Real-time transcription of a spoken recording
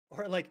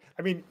Or like,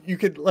 I mean, you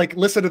could like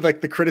listen to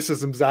like the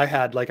criticisms I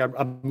had. Like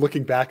I'm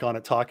looking back on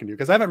it talking to you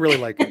because I haven't really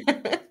like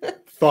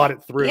thought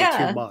it through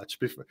too much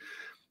before.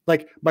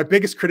 Like my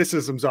biggest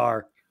criticisms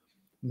are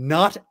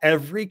not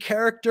every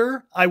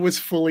character I was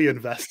fully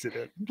invested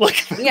in.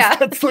 Like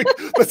that's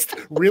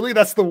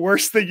the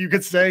worst thing you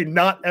could say.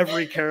 Not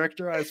every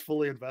character I was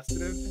fully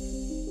invested in.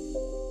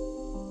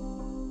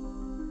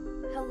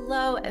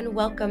 Hello and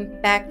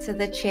welcome back to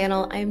the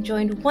channel. I'm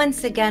joined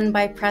once again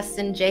by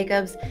Preston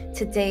Jacobs,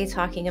 today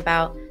talking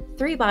about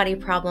Three Body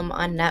Problem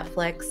on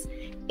Netflix,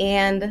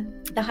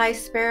 and the High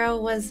Sparrow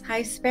was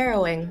high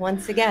sparrowing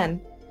once again.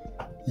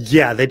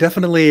 Yeah, they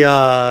definitely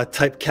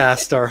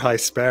typecast our High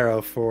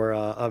Sparrow for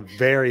a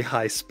very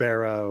High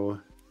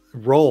Sparrow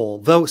role,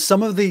 though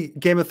some of the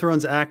Game of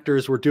Thrones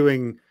actors were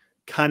doing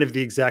kind of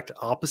the exact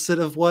opposite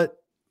of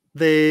what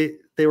they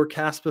were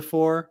cast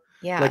before.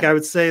 Yeah, like I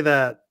would say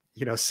that,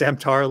 you know, Sam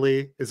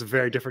Tarly is a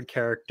very different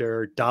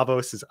character.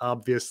 Davos is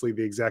obviously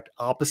the exact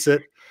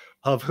opposite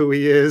of who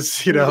he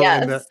is, you know.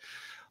 Yes.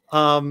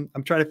 And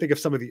I'm trying to think of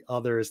some of the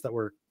others that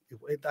were,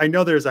 I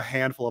know there's a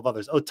handful of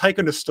others. Oh,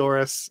 Tycho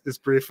Nestoris is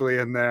briefly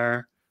in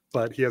there,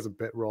 but he has a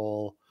bit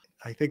role.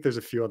 I think there's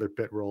a few other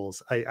bit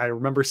roles. I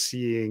remember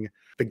seeing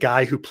the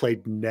guy who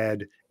played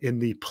Ned in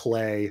the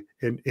play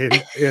in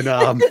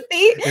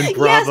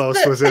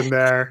Bravos was in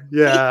there.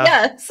 Yeah.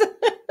 Yes.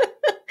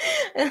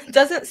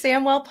 Doesn't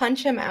Samwell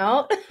punch him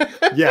out?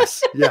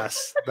 Yes,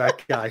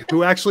 that guy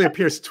who actually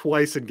appears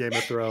twice in Game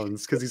of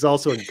Thrones because he's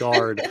also a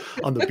guard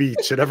on the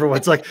beach, and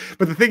everyone's like,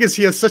 but the thing is,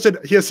 he has such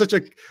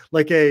a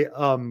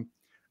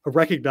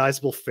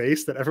recognizable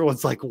face that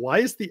everyone's like, why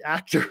is the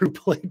actor who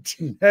played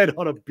Ned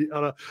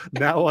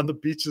now on the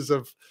beaches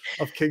of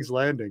King's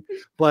Landing?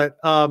 But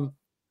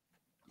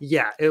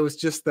yeah, it was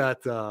just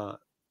that the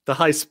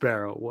High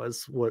Sparrow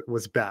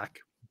was back,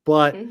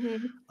 but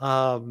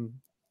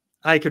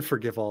I could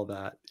forgive all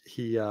that.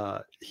 He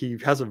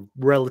has a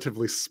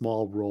relatively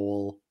small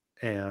role,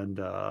 and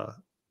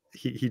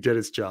he did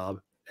his job,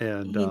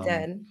 and he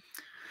did.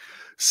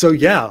 So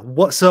yeah,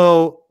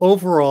 so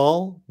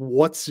overall,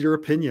 what's your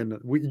opinion?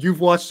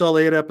 You've watched all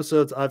 8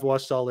 episodes. I've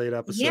watched all 8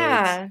 episodes.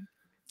 Yeah,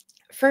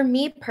 for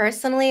me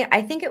personally,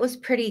 I think it was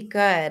pretty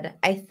good.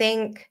 I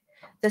think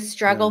the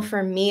struggle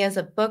for me as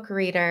a book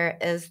reader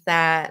is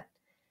that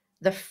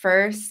the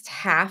first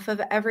half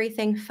of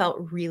everything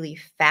felt really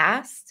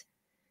fast.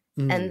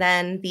 And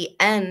then the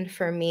end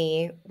for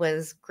me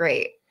was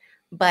great.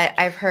 But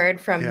I've heard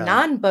from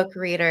non-book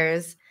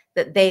readers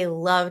that they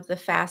loved the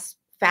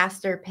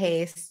faster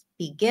pace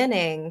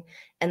beginning,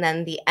 and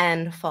then the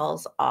end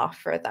falls off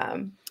for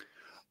them.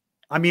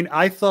 I mean,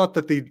 I thought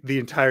that the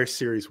entire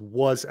series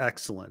was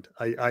excellent.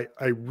 I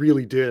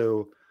really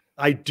do.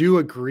 I do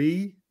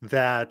agree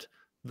that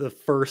the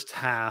first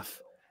half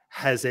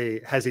has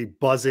a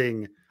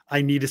buzzing,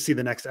 I need to see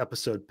the next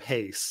episode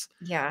pace.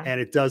 Yeah. And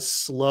it does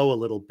slow a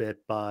little bit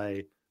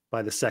by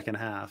the second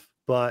half.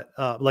 But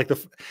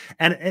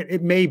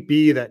it may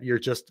be that you're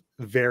just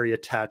very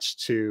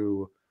attached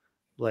to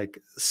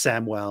like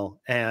Samwell,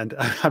 and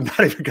I'm not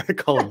even going to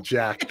call him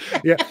Jack.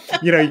 Yeah.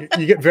 You know,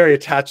 you get very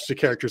attached to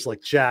characters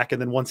like Jack. And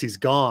then once he's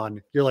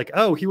gone, you're like,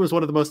 oh, he was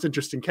one of the most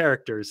interesting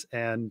characters.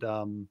 And,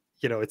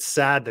 you know, it's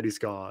sad that he's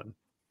gone,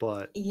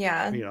 but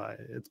yeah, you know,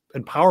 it's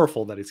and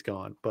powerful that he's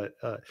gone, but,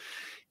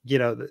 you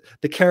know,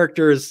 the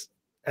characters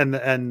and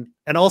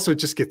also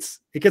it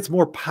gets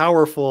more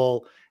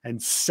powerful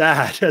and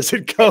sad as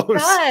it goes.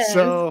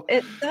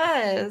 It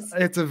does.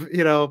 It's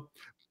you know,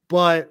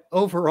 but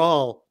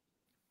overall,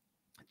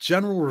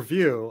 general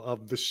review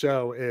of the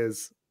show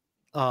is,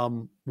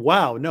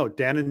 wow, no,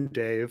 Dan and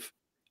Dave,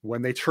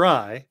 when they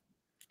try,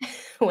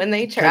 and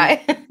they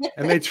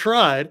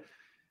tried,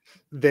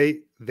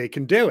 they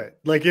can do it.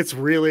 Like it's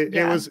really,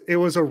 it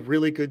was a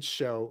really good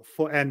show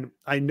and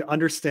I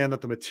understand that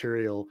the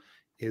material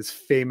is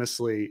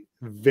famously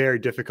very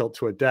difficult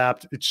to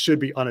adapt. It should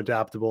be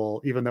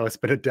unadaptable, even though it's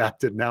been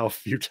adapted now a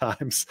few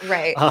times.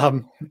 Right.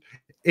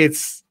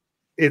 It's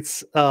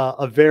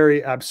a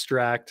very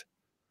abstract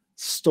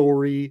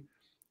story.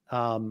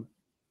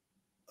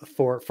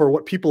 For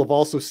what people have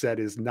also said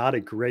is not a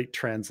great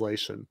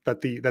translation.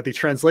 That the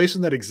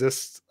translation that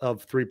exists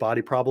of Three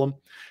Body Problem,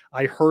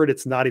 I heard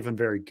it's not even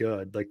very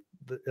good. Like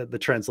the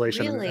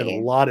translation, really? And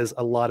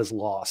a lot is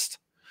lost.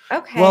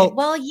 Okay.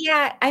 Well,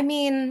 yeah. I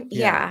mean,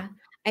 yeah.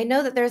 I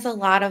know that there's a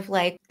lot of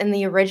like in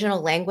the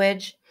original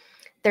language,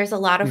 there's a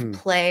lot of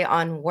play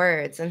on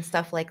words and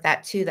stuff like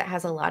that too, that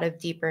has a lot of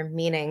deeper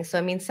meaning. So,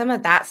 I mean, some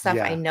of that stuff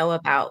I know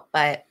about,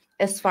 but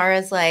as far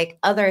as like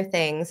other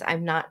things,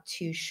 I'm not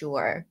too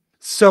sure.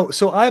 So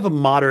I have a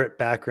moderate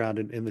background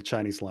in the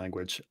Chinese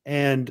language,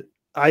 and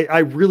I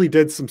really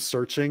did some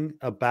searching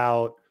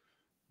about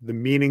the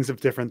meanings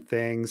of different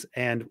things.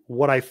 And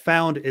what I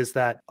found is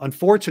that,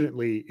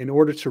 unfortunately, in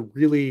order to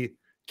really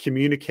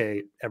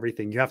communicate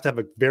everything, you have to have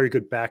a very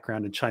good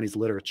background in Chinese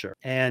literature.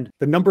 And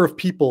the number of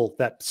people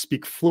that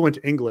speak fluent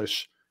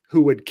English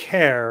who would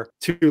care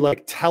to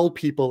like tell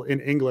people in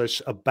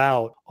English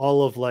about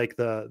all of like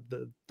the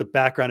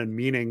background and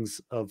meanings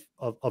of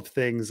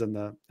things, and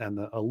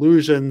the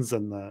allusions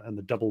and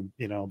the double,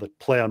 you know, the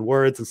play on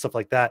words and stuff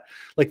like that.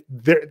 Like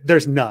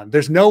there's none.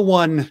 There's no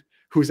one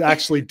who's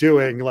actually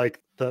doing like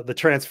the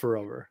transfer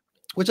over,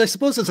 which I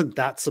suppose isn't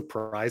that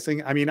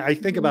surprising. I mean, I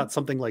think about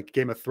something like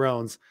Game of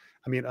Thrones.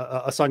 I mean,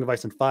 a Song of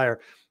Ice and Fire,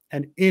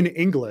 and in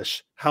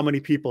English, how many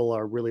people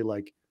are really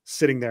like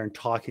sitting there and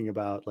talking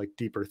about like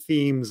deeper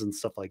themes and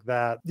stuff like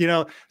that, you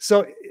know?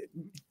 So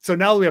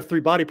now we have three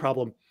body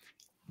problem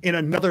in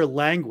another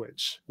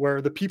language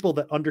where the people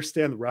that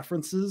understand the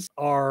references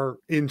are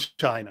in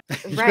China.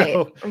 Right.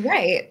 Know?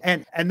 Right.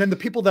 And then the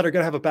people that are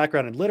going to have a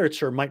background in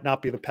literature might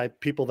not be the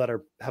people that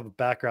have a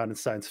background in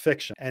science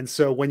fiction. And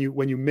so when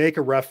you make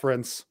a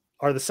reference,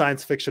 are the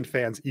science fiction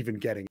fans even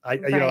getting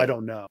it? You know, I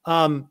don't know.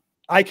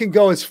 I can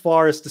go as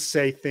far as to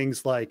say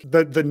things like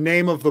the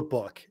name of the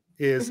book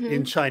is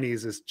in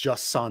Chinese is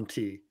just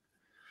Santi.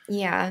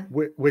 Yeah.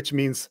 Which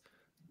means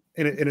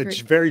in a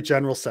very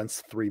general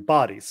sense, three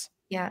bodies.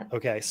 Yeah.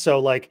 Okay. So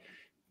like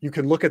you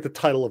can look at the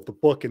title of the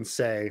book and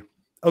say,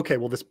 okay,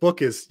 well, this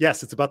book is,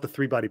 yes, it's about the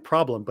three body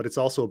problem, but it's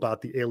also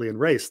about the alien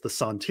race, the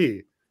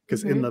Santi.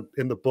 Because in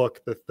the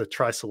book, the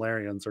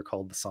Trisolarians are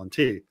called the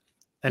Santi.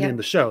 And in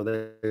the show,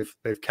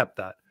 they've kept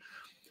that.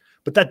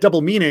 But that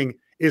double meaning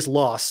is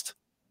lost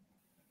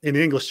in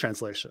the English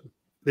translation.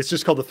 It's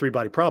just called the three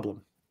body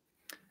problem.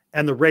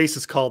 And the race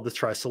is called the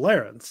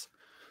Trisolarians.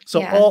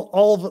 So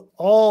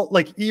all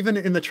like even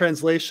in the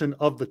translation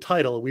of the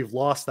title, we've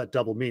lost that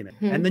double meaning.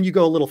 And then you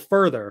go a little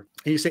further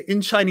and you say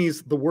in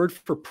Chinese, the word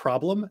for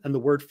problem and the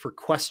word for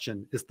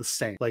question is the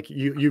same. Like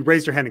you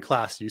raise your hand in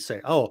class, you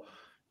say, oh,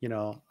 you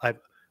know,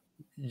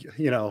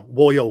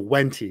 wo Ye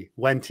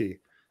Wenjie.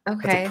 Okay.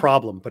 That's a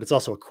problem, but it's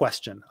also a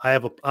question. I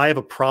have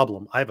a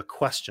problem. I have a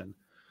question.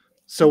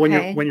 So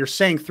when you're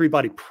saying three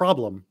body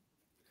problem,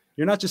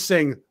 you're not just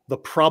saying the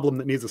problem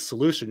that needs a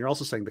solution. You're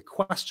also saying the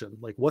question,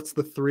 like what's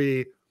the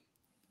three.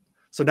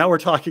 So now we're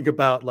talking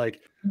about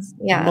like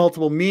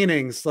multiple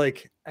meanings,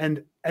 like,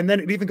 and then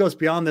it even goes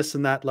beyond this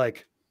in that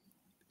like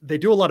they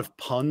do a lot of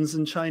puns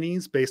in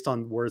Chinese based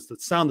on words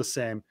that sound the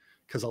same,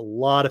 because a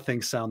lot of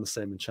things sound the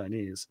same in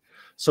Chinese.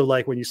 So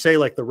like when you say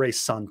like the race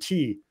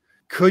Santi,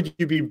 could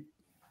you be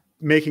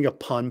making a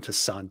pun to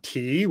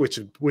Santi, which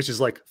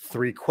is like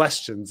three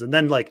questions? And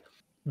then like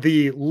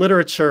the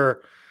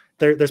literature,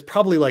 there's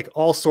probably like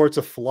all sorts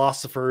of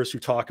philosophers who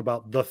talk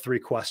about the three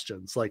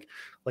questions. Like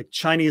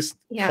Chinese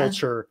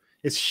culture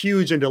is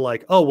huge into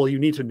like, oh, well, you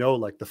need to know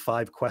like the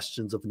 5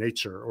 questions of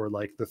nature, or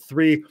like the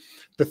three,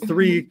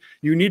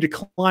 you need to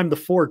climb the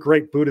 4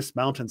 great Buddhist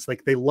mountains.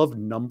 Like they love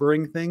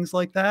numbering things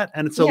like that.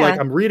 And so like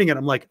I'm reading it,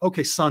 I'm like,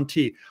 okay,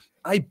 Santi,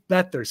 I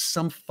bet there's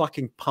some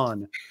fucking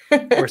pun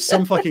or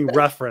some fucking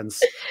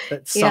reference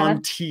that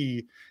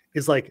Santi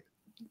is like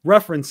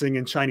referencing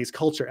in Chinese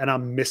culture, and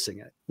I'm missing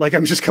it. Like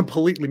I'm just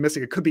completely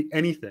missing it. It could be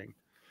anything.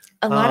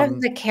 A lot of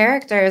the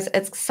characters,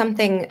 it's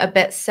something a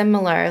bit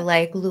similar,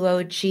 like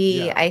Luo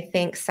Ji, I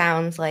think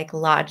sounds like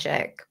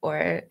logic,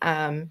 or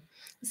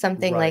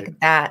something like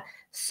that.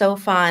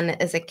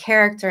 Sofan is a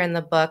character in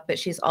the book, but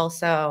she's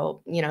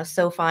also, you know,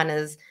 Sofan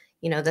is,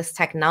 you know, this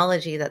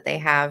technology that they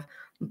have,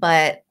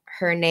 but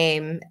her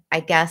name, I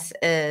guess,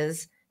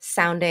 is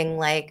sounding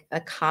like a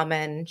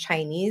common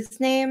Chinese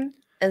name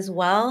as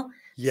well.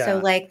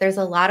 So like there's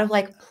a lot of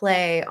like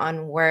play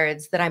on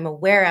words that I'm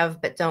aware of,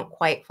 but don't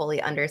quite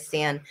fully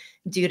understand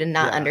due to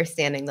not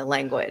understanding the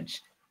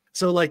language.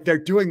 So like they're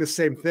doing the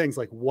same things,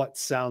 like what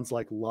sounds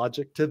like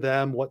logic to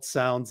them, what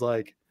sounds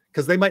like,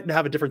 because they might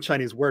have a different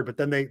Chinese word, but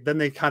then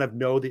they kind of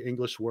know the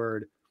English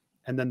word,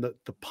 and then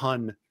the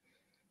pun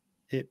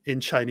in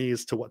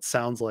Chinese to what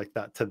sounds like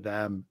that to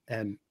them.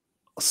 And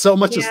so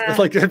much is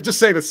like, I'm just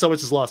saying that so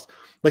much is lost.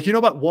 Like, you know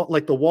about what,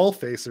 like the wall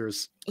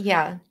facers.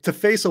 Yeah. To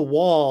face a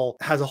wall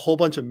has a whole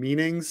bunch of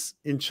meanings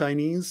in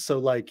Chinese. So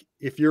like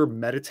if you're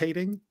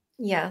meditating,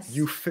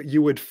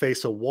 you would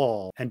face a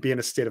wall and be in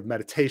a state of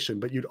meditation,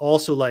 but you'd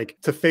also like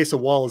to face a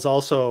wall is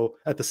also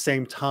at the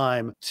same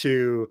time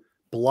to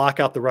block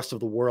out the rest of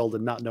the world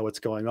and not know what's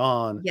going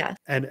on. Yeah.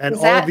 And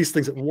all of these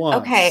things at once.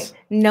 Okay.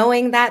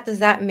 Knowing that, does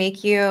that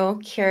make you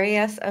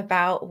curious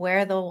about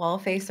where the Wall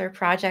Facer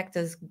project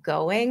is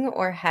going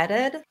or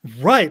headed?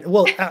 Right.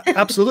 Well,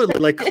 absolutely.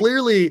 Like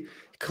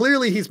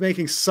clearly he's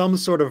making some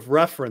sort of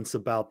reference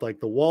about like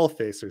the wall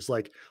facers.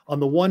 Like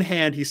on the one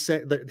hand, he's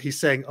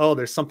saying, oh,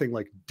 there's something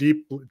like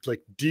deep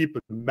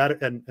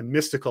and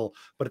mystical.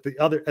 But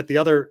at the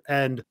other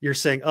end, you're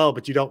saying, oh,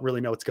 but you don't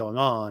really know what's going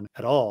on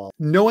at all.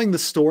 Knowing the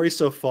story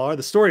so far,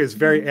 the story is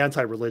very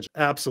anti-religion.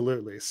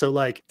 Absolutely. So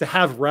like to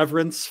have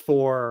reverence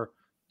for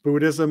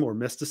Buddhism or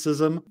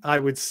mysticism, I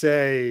would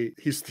say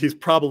he's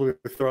probably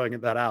throwing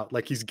that out.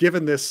 Like he's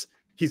given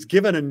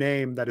a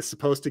name that is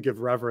supposed to give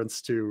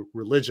reverence to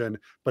religion,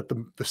 but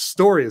the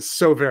story is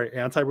so very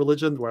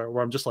anti-religion where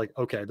I'm just like,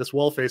 okay, this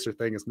wall facer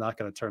thing is not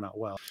going to turn out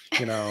well.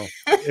 You know,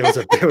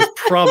 it was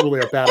probably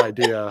a bad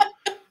idea.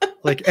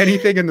 Like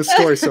anything in the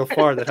story so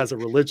far that has a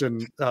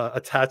religion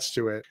attached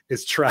to it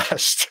is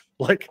trashed.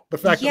 Like the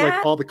fact that like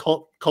Yeah. all the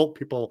cult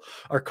people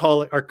are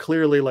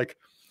clearly like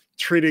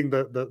treating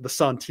the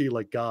Santi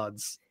like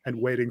gods and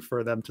waiting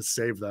for them to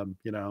save them,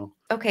 you know.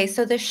 Okay,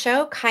 so the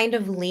show kind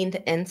of leaned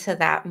into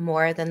that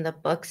more than the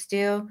books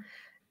do.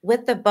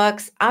 With the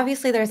books,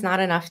 obviously there's not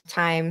enough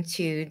time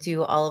to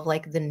do all of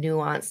like the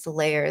nuanced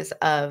layers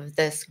of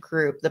this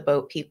group, the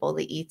boat people,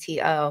 the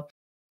ETO.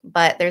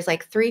 But there's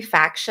like three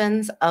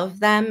factions of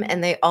them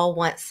and they all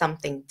want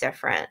something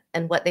different.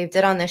 And what they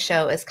did on the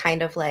show is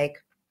kind of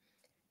like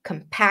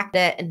compact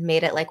it and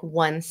made it like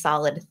one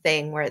solid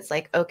thing where it's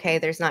like, okay,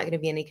 there's not going to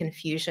be any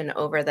confusion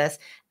over this.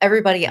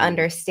 Everybody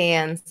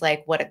understands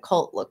like what a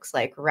cult looks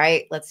like,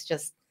 right? Let's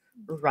just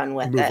run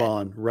with Move it.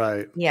 on,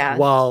 right? Yeah.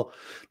 While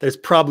there's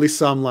probably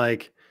some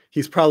like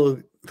he's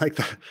probably like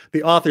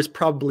the author's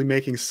probably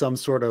making some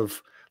sort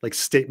of like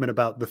statement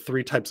about the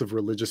three types of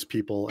religious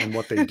people and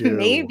what they do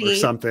Maybe. or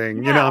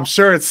something. Yeah. You know, I'm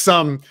sure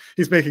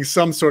he's making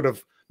some sort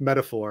of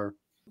metaphor.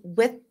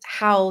 With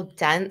how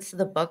dense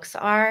the books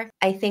are,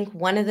 I think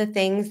one of the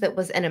things that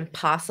was an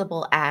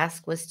impossible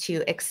ask was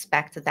to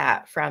expect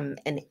that from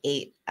an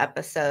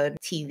 8-episode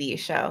TV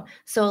show.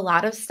 So a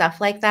lot of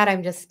stuff like that,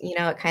 I'm just, you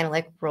know, it kind of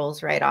like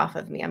rolls right off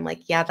of me. I'm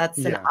like, yeah, that's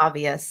an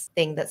obvious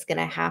thing that's going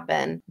to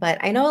happen. But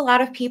I know a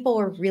lot of people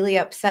were really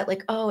upset,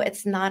 like, oh,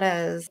 it's not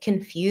as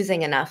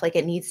confusing enough. Like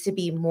it needs to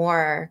be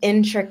more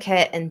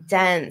intricate and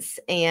dense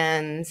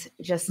and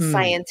just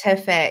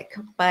scientific.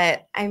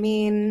 But I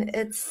mean,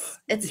 it's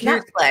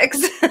Netflix.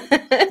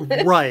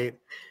 Right.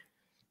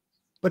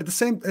 But at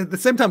the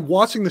same time,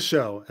 watching the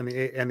show and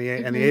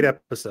the 8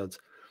 episodes,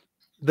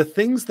 the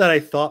things that I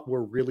thought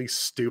were really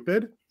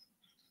stupid,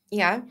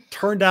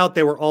 turned out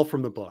they were all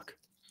from the book.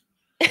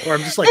 Or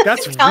I'm just like,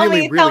 that's tell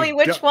me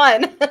which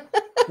one.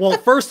 Well,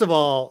 first of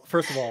all,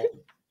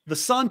 the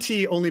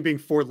Santi only being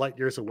 4 light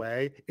years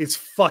away is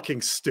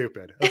fucking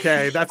stupid.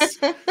 Okay,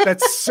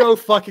 that's so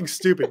fucking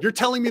stupid. You're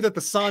telling me that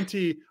the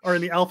Santi are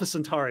in the Alpha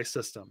Centauri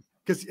system.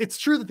 Because it's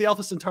true that the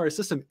Alpha Centauri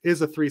system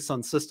is a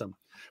 3-sun system,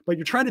 but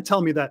you're trying to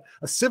tell me that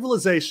a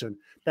civilization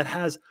that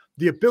has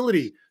the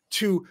ability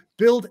to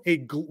build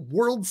a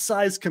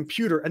world-sized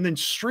computer and then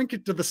shrink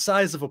it to the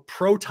size of a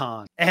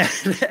proton and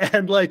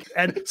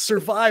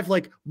survive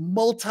like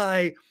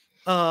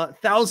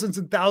thousands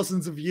and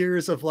thousands of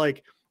years of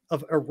like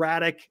of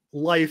erratic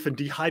life and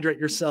dehydrate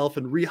yourself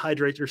and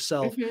rehydrate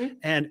yourself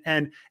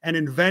and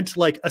invent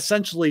like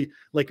essentially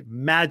like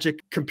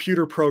magic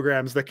computer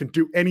programs that can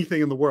do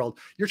anything in the world.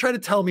 You're trying to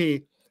tell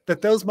me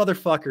that those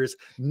motherfuckers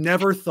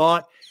never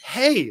thought,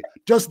 hey,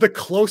 does the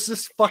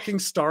closest fucking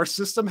star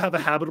system have a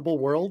habitable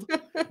world?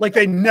 Like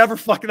that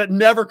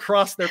never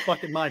crossed their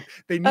fucking mind.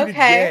 They needed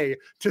Ye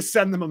to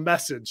send them a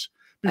message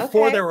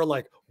before they were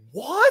like,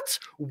 what?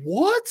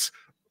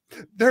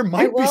 There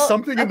might be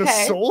something in the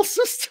soul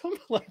system.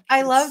 Like,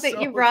 I love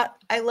that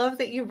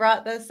you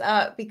brought this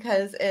up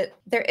because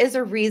there is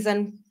a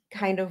reason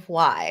kind of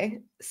why.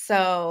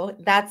 So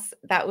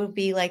that would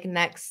be like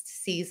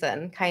next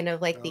season, kind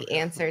of like the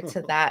answer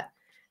to that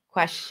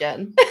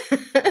question.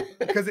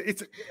 Because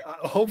it's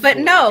hopefully, but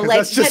no, like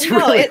that's just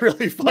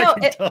really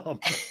fucking dumb.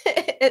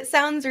 It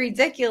sounds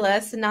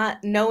ridiculous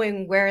not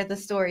knowing where the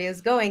story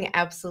is going.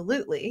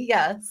 Absolutely,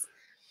 yes.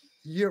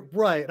 You're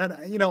right.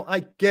 And you know,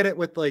 I get it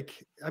with like,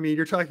 I mean,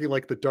 you're talking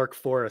like the Dark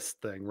Forest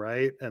thing,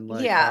 right? And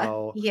like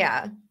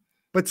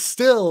but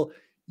still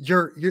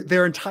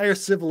their entire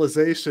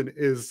civilization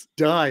is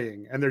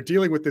dying and they're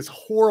dealing with this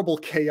horrible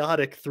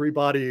chaotic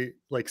 3-body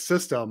like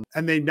system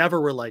and they never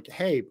were like,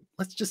 hey,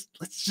 let's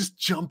just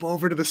jump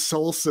over to the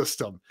soul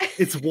system.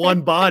 It's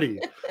one body.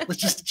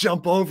 Let's just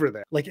jump over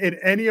there. Like in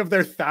any of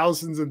their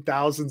thousands and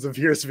thousands of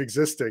years of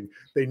existing,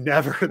 they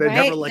never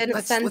like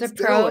didn't send a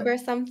probe or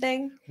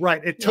something.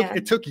 Right. It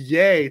took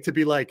Ye to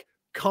be like,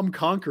 come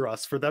conquer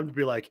us, for them to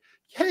be like,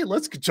 hey,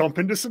 let's jump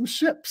into some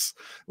ships.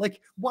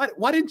 Like,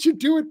 why didn't you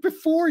do it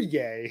before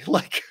Ye?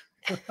 Like,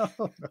 I don't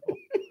know.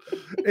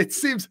 It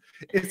seems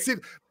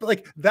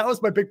like that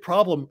was my big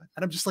problem.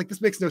 And I'm just like, this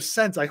makes no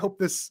sense. I hope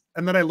this,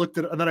 and then I looked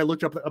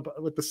up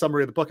with the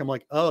summary of the book. I'm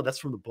like, oh, that's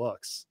from the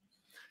books.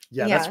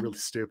 Yeah. That's really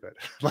stupid.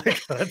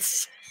 Like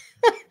that's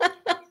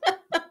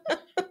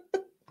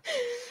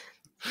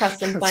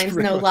Preston finds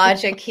no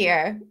logic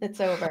here. It's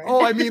over.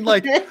 Oh, I mean,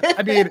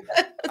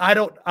 I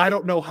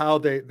don't know how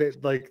they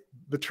like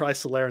the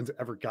Trisolarans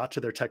ever got to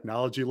their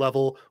technology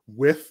level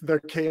with their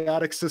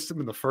chaotic system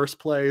in the first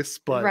place.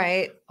 But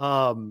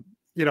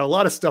you know, a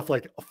lot of stuff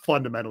like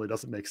fundamentally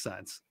doesn't make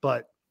sense.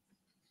 But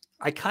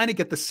I kind of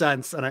get the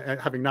sense, and I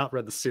having not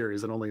read the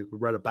series and only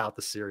read about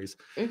the series,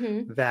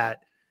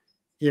 that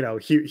you know,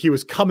 he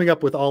was coming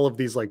up with all of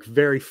these like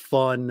very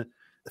fun,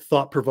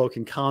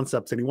 thought-provoking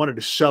concepts, and he wanted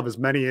to shove as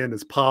many in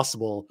as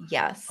possible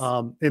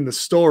in the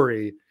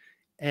story.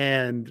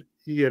 And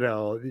you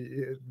know,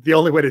 the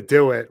only way to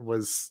do it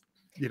was,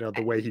 you know,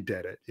 the way he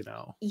did it, you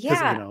know. You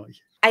know,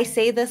 I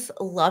say this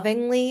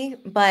lovingly,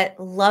 but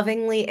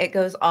lovingly it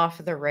goes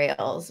off the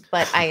rails,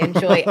 but I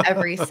enjoy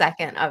every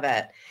second of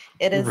it.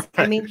 It is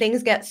I mean,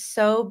 things get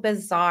so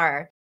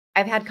bizarre.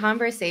 I've had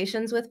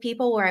conversations with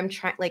people where I'm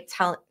trying, like,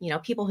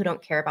 people who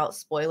don't care about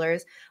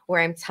spoilers,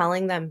 where I'm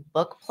telling them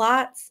book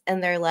plots,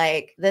 and they're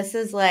like, "This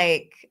is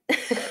like,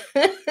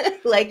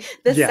 like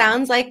this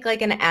sounds like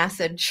an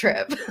acid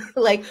trip.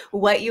 Like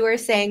what you are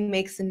saying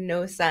makes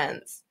no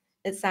sense.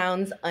 It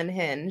sounds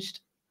unhinged."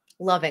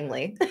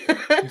 Lovingly.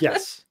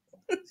 Yes.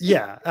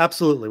 Yeah,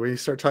 absolutely. When you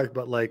start talking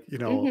about like,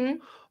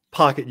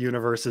 pocket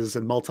universes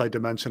and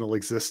multi-dimensional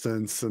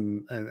existence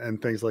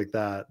and things like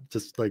that,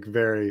 just like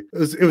it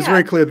was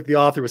very clear that the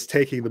author was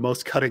taking the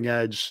most cutting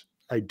edge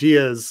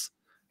ideas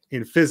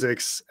in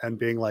physics and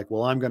being like,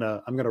 well, I'm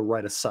gonna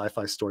write a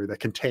sci-fi story that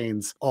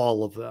contains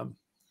all of them.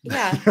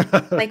 Yeah.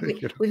 Like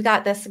we've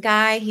got this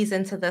guy, he's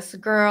into this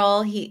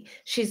girl,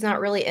 she's not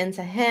really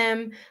into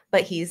him,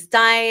 but he's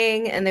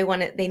dying and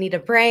they need a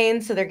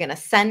brain, so they're gonna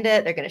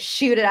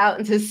shoot it out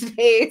into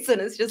space,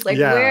 and it's just like,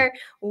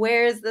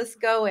 where is this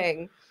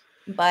going?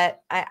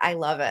 But I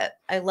love it.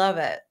 I love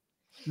it.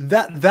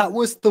 That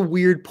was the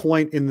weird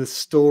point in the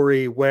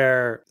story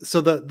where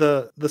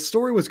the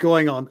story was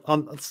going on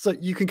so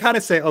you can kind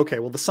of say, okay,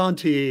 well, the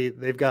Santi,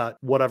 they've got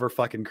whatever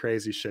fucking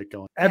crazy shit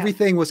going.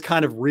 Everything was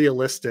kind of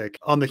realistic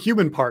on the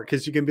human part,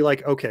 because you can be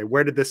like, okay,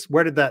 where did those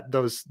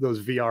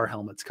VR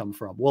helmets come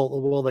from?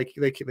 Well, they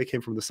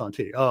came from the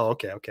Santi. Oh,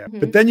 okay.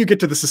 But then you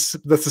get to the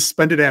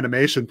suspended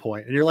animation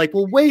point, and you're like,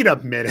 well, wait a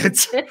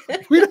minute.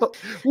 we don't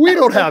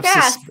have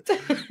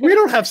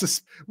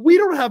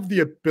the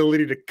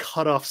ability to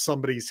cut off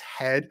somebody's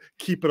head,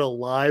 keep it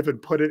alive,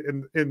 and put it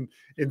in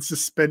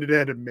suspended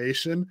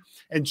animation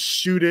and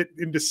shoot it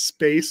into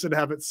space and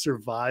have it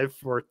survive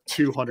for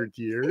 200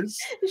 years.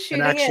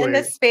 Shooting it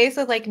into space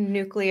with like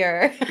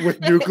nuclear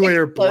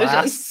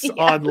blasts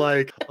on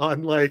the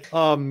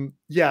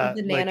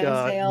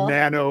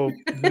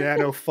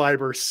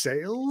nanofiber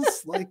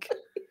sails. Like,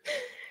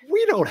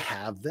 we don't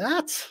have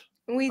that.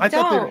 We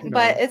don't,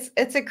 but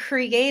it's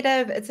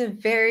a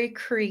very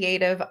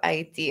creative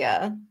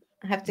idea.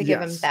 I have to give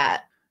him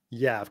that.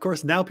 Yeah, of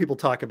course. Now people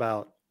talk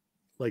about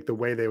like the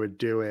way they would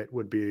do it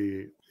would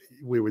be,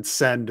 we would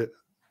send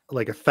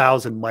like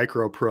 1,000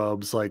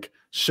 microprobes, like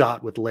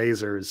shot with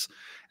lasers,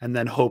 and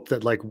then hope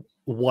that like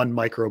one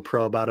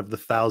microprobe out of the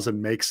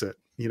 1,000 makes it,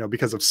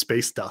 because of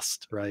space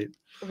dust, right?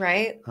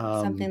 Right.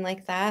 Something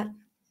like that.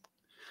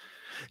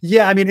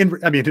 Yeah, I mean,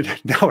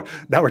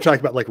 now we're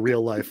talking about like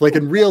real life. Like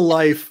in real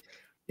life,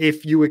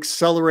 if you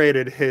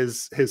accelerated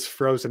his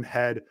frozen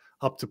head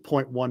up to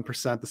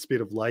 0.1% the speed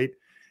of light,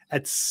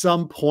 at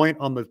some point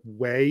on the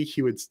way,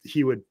 he would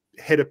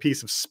hit a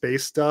piece of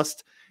space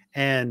dust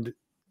and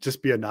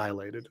just be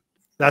annihilated.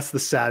 That's the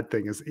sad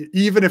thing, is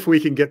even if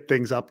we can get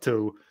things up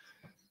to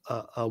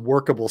a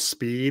workable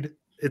speed,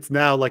 it's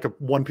now like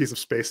one piece of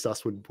space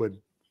dust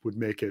would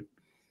make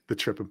the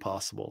trip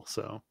impossible.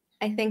 So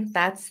I think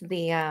that's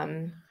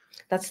the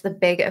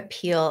big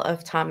appeal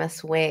of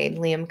Thomas Wade,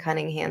 Liam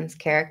Cunningham's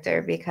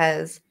character,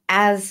 because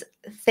as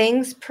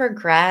things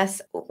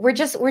progress, we're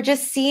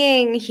just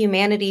seeing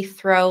humanity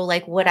throw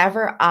like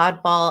whatever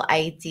oddball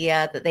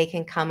idea that they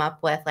can come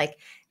up with, like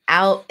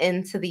out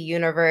into the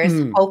universe,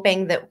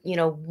 hoping that,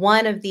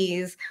 one of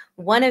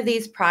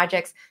these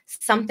projects,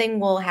 something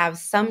will have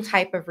some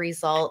type of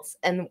results,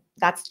 and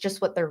that's just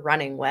what they're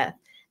running with.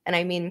 And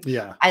I mean,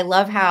 I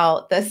love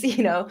how this,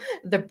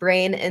 the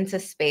brain into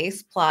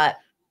space plot,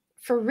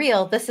 for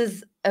real, this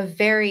is a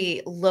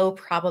very low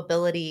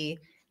probability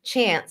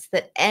chance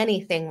that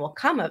anything will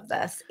come of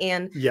this.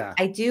 And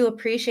I do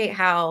appreciate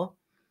how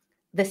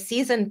the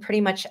season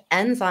pretty much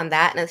ends on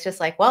that. And it's just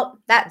like, well,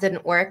 that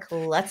didn't work.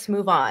 Let's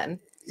move on.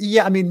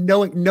 Yeah. I mean,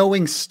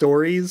 knowing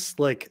stories,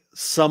 like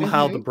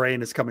somehow the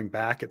brain is coming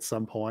back at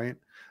some point.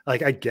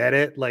 Like, I get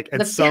it. Like,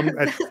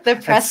 the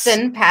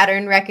Preston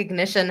pattern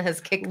recognition has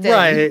kicked in.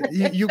 Right.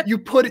 You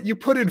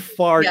put in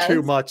far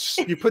too much.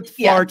 You put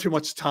far too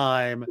much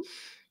time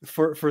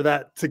for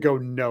that to go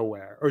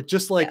nowhere. Or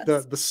just like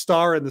the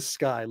star in the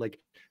sky, like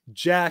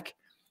Jack,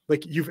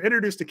 like you've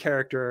introduced a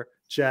character,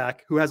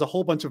 Jack, who has a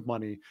whole bunch of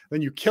money,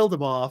 then you killed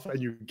him off and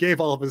you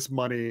gave all of his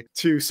money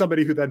to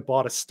somebody who then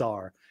bought a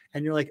star,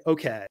 and you're like,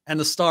 okay, and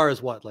the star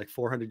is what, like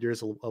 400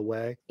 years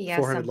away,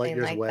 400 light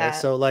years away. That.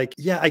 So like,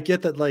 I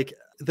get that. Like,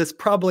 this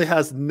probably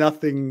has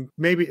nothing,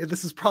 maybe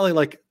this is probably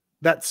like,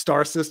 that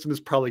star system is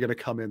probably going to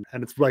come in,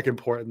 and it's like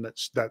important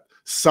that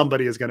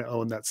somebody is going to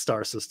own that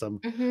star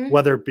system,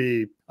 whether it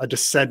be a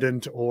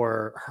descendant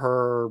or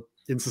her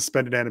in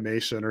suspended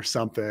animation or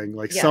something.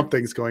 Like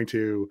something's going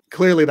to,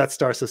 clearly that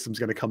star system's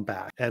going to come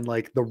back, and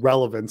like the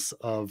relevance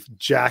of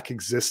Jack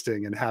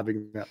existing and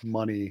having that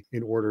money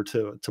in order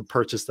to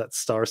purchase that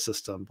star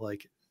system,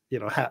 like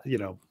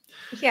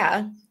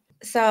yeah.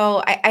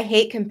 So I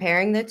hate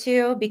comparing the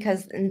two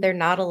because they're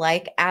not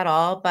alike at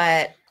all,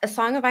 but A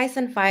Song of Ice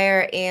and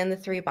Fire and the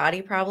Three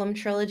Body Problem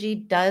trilogy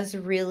does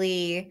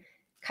really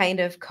kind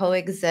of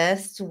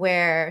coexist,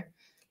 where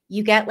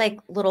you get like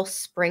little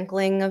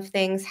sprinkling of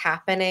things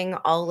happening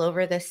all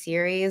over the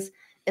series,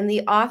 and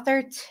the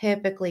author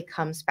typically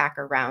comes back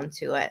around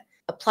to it.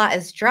 A plot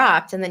is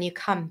dropped, and then you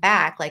come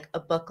back like a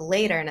book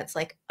later, and it's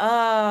like,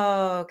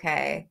 oh,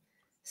 okay.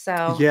 So,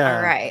 all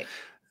right.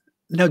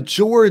 Now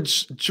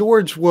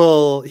George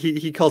will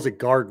he calls it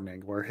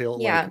gardening, where he'll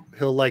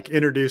like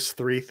introduce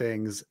 3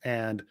 things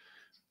and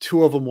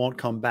 2 of them won't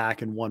come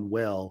back and 1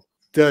 will.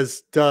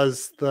 Does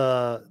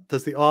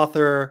the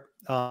author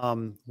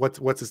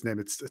what's his name?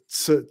 It's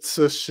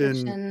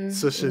Cixin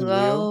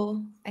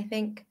Liu, I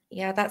think.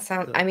 Yeah, that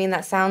sounds. I mean,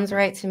 that sounds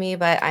right to me,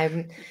 but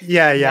I'm.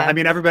 Yeah. I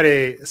mean,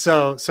 everybody.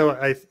 So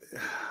I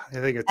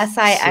think it's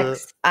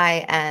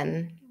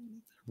Sixin,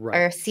 right,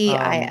 or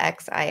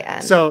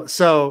Cixin.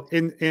 So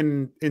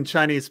in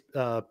Chinese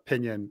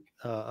opinion,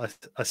 a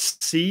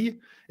C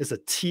is a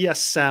TS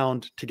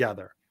sound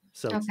together.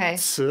 So okay.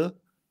 C,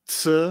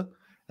 and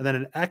then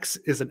an X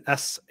is an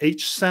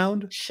SH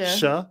sound.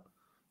 Sh.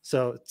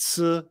 So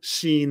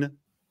Cixin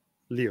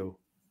Liu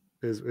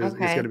is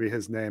going to be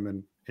his name,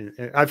 and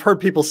I've heard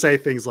people say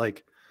things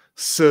like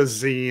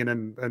Cixin,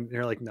 and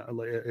you're like, no,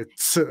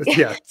 it's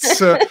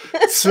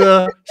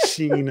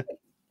Cixin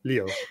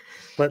Liu.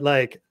 But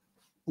like,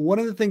 one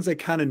of the things I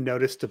kind of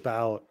noticed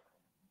about,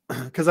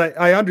 because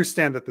I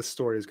understand that the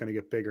story is going to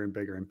get bigger and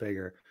bigger and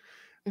bigger,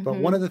 but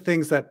one of the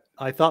things that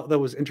I thought that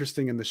was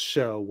interesting in the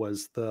show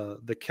was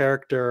the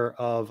character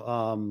of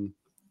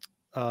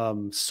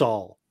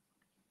Saul.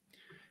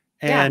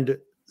 And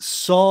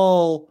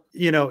Saul,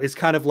 is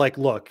kind of like,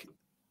 look,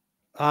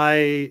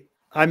 I'm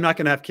not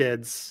going to have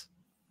kids.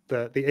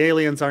 The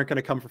aliens aren't going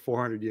to come for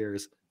 400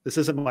 years. This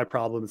isn't my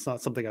problem. It's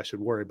not something I should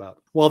worry about.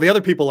 Well, the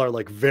other people are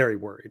like very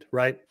worried,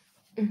 right?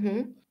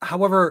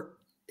 However,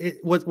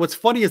 what's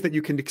funny is that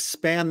you can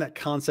expand that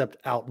concept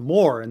out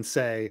more and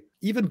say,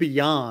 even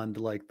beyond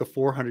like the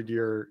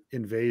 400-year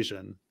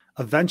invasion,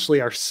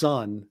 eventually our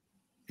sun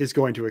is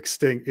going to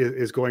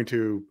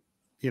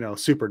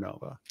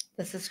supernova.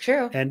 This is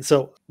true. And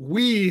so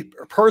we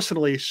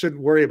personally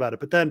shouldn't worry about it,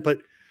 but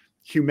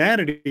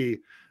humanity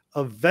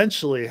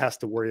eventually has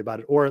to worry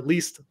about it, or at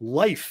least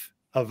life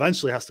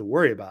eventually has to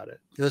worry about it.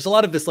 There's a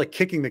lot of this like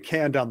kicking the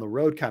can down the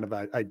road kind of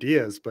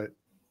ideas, but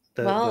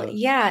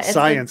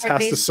science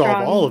has to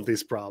solve all of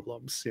these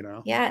problems,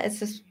 Yeah, it's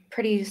this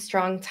pretty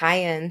strong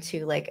tie-in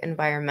to like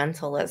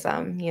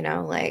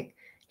environmentalism, like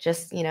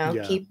just,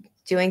 keep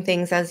doing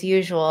things as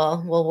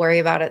usual. We'll worry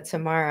about it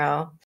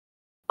tomorrow.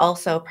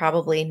 Also,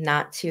 probably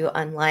not too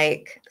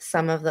unlike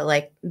some of the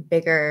like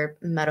bigger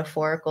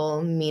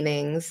metaphorical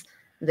meanings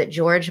that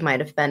George might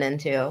have been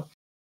into.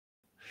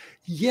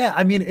 Yeah,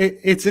 I mean,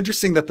 it's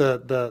interesting that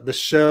the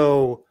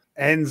show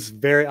ends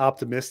very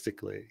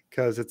optimistically,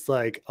 because it's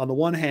like, on the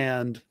one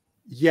hand,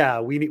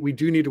 we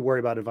do need to worry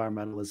about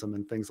environmentalism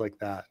and things like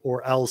that,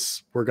 or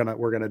else we're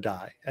gonna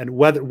die. And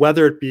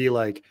whether it be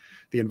like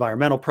the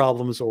environmental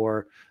problems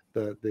or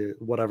the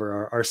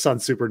whatever, our sun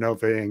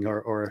supernovaing,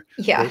 or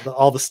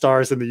all the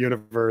stars in the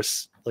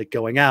universe like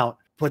going out.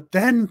 But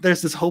then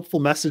there's this hopeful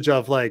message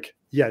of like,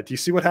 do you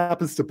see what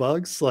happens to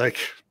bugs? Like,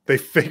 they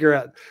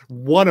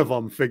one of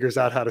them figures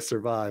out how to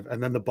survive,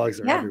 and then the bugs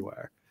are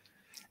everywhere.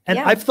 And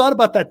I've thought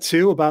about that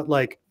too, about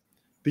like,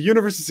 the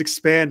universe is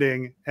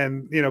expanding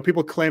and,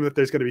 people claim that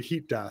there's going to be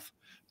heat death.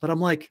 But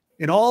I'm like,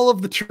 in all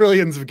of the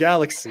trillions of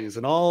galaxies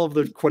and all of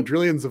the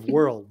quadrillions of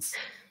worlds,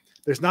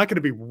 there's not going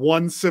to be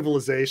one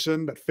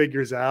civilization that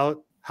figures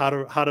out how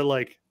to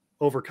like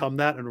overcome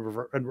that and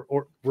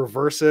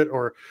reverse it,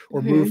 or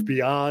move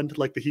beyond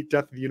like the heat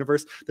death of the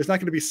universe. There's not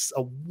going to be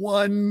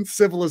one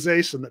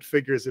civilization that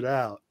figures it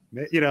out.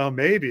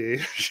 Maybe,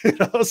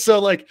 so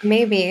like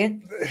maybe.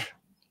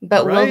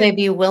 But will they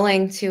be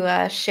willing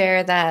to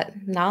share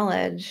that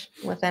knowledge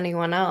with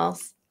anyone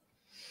else?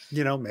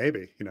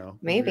 Maybe.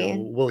 Maybe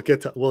we'll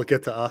get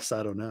to us.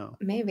 I don't know.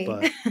 Maybe.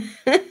 But,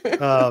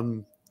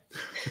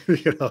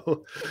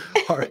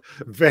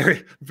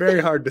 very,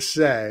 very hard to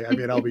say. I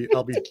mean, I'll be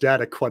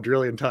dead a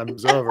quadrillion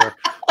times over.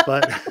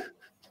 But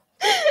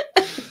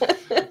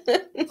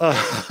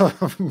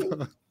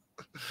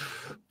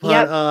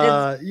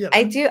I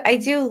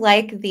do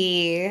like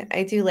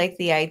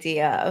the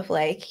idea of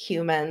like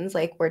humans,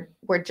 like we're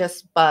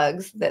just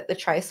bugs, that the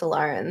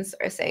Trisolarans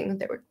are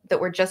saying that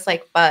we're just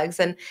like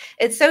bugs. And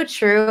it's so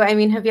true. I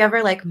mean, have you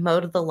ever like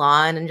mowed the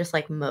lawn and just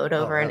like mowed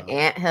over an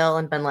anthill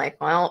and been like,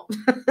 well,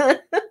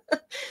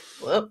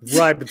 whoops.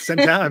 Right, but at the same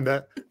time,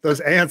 those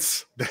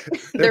ants,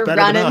 they're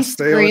better running, than us.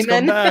 They always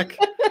come back.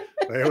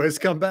 They always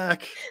come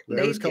back.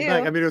 They always come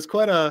back. I mean, it was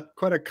quite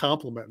a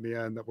compliment in the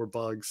end that we're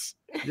bugs.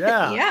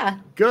 Yeah.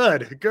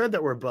 Good that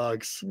we're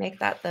bugs. Make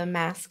that the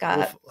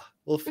mascot.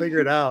 We'll figure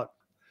it out.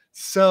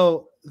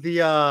 So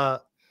I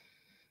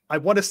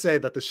want to say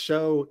that the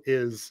show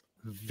is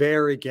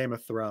very Game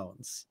of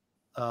Thrones.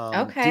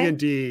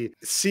 D&D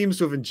seems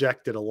to have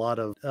injected a lot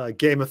of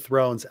Game of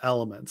Thrones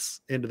elements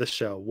into the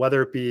show,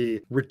 whether it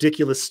be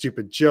ridiculous,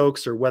 stupid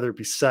jokes, or whether it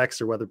be sex,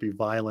 or whether it be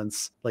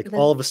violence. Like,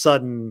 all of a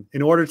sudden,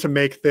 in order to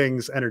make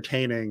things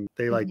entertaining,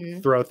 they like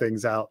throw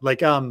things out. Like,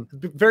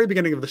 the very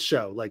beginning of the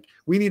show, like,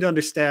 we need to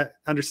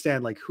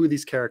understand like who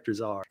these characters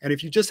are. And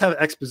if you just have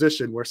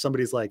exposition where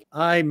somebody's like,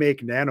 I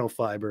make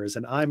nanofibers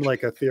and I'm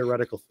like a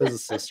theoretical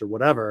physicist or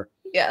whatever,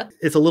 Yeah.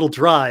 It's a little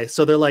dry.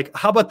 So they're like,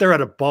 how about they're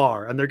at a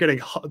bar and they're getting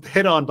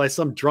hit on by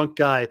some drunk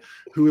guy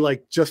who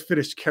like just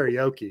finished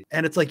karaoke.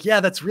 And it's like, yeah,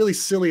 that's really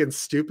silly and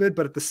stupid,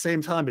 but at the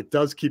same time, it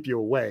does keep you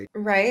awake.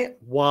 Right.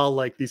 While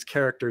like these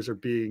characters are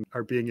being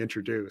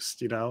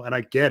introduced, and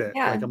I get it.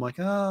 Yeah. Like, I'm like,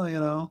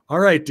 oh, all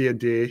right,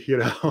 D&D,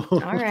 All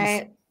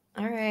right.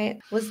 All right.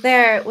 Was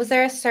there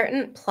a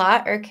certain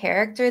plot or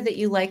character that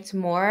you liked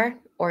more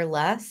or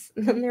less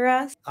than the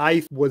rest?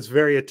 I was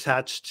very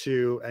attached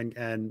to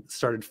and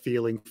started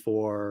feeling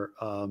for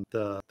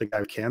the guy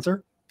with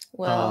cancer.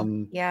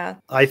 Well, yeah.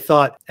 I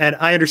thought, and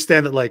I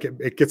understand that like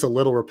it gets a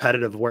little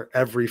repetitive where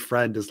every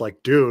friend is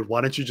like, dude,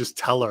 why don't you just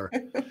tell her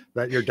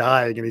that you're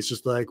dying? And he's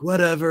just like,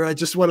 whatever, I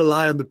just want to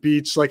lie on the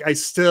beach. Like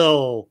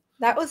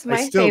that was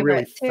my favorite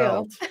really too.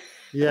 Felt.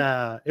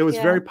 Yeah, it was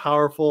very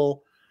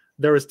powerful.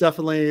 There was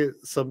definitely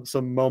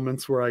some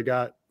moments where I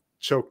got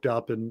choked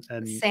up and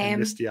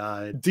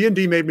misty-eyed.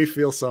 D&D made me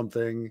feel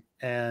something,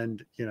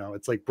 and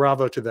it's like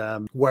bravo to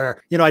them.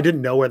 Where I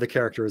didn't know where the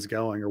character was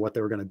going or what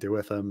they were going to do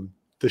with him.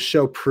 The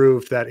show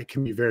proved that it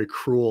can be very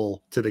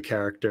cruel to the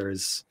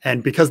characters,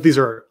 and because these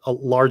are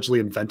largely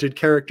invented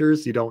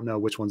characters, you don't know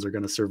which ones are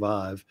going to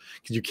survive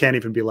because you can't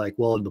even be like,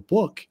 well, in the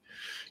book,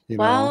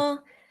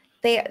 well.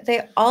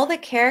 They all the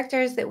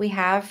characters that we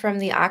have from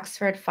the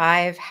Oxford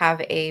Five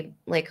have a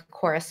like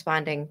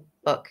corresponding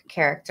book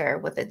character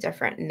with a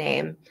different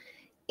name,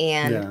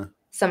 and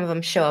some of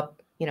them show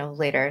up,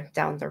 later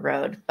down the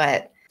road.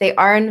 But they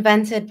are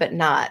invented, but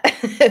not,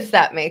 if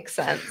that makes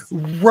sense.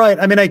 Right.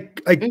 I mean, I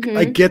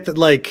get that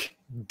like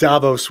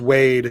Davos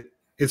Wade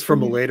is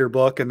from a later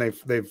book, and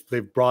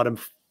they've brought him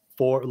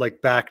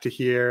back to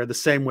here. The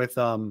same with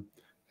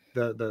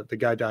the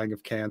guy dying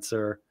of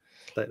cancer.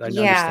 That I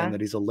understand that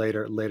he's a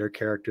later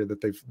character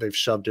that they've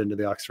shoved into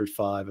the Oxford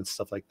Five and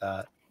stuff like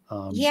that.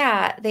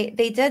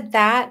 They did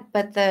that,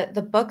 but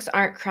the books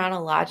aren't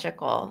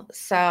chronological.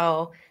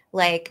 So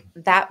like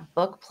that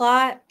book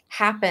plot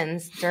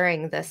happens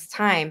during this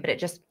time, but it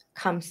just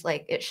comes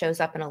like it shows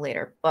up in a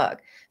later book.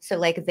 So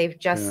like they've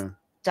just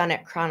done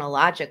it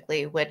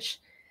chronologically, which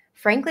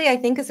frankly I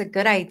think is a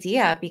good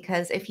idea,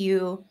 because if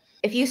you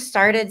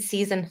started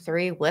season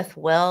 3 with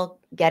Will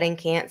getting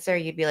cancer,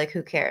 you'd be like,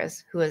 who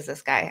cares? Who is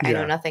this guy? I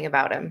know nothing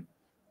about him.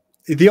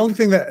 The only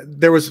thing that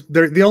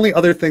the only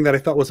other thing that I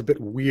thought was a bit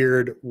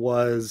weird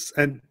was,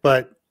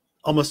 but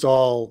almost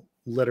all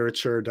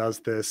literature does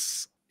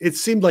this. It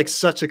seemed like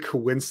such a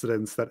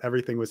coincidence that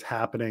everything was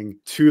happening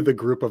to the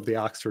group of the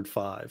Oxford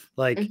Five.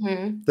 Like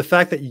the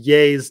fact that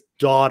Ye's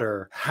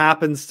daughter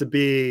happens to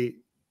be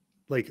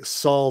like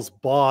Saul's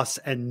boss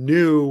and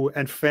knew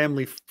and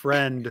family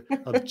friend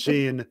of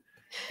Jean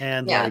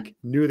and like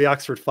knew the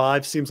Oxford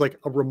Five seems like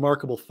a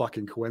remarkable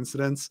fucking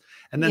coincidence.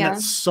 And then that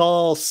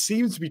Saul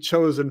seems to be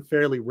chosen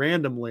fairly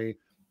randomly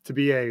to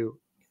be a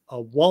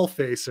wall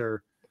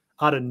facer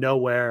out of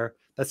nowhere.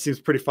 That seems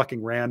pretty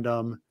fucking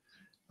random.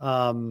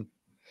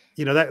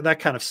 That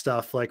kind of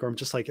stuff. Like, or I'm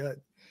just like,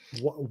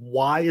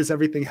 why is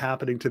everything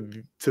happening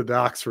to the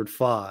Oxford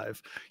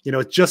Five?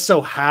 It just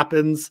so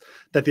happens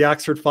that the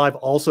Oxford Five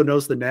also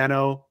knows the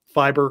nano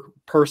fiber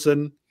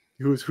person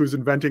who's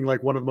inventing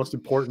like one of the most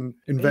important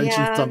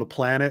inventions on the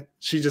planet.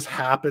 She just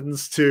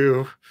happens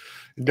to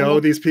know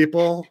these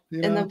people.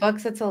 In the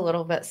books, it's a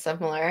little bit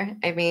similar.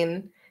 I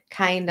mean,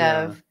 kind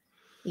of.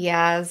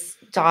 Ya's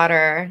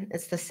daughter,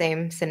 it's the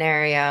same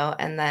scenario,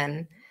 and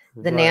then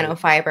the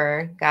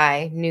nanofiber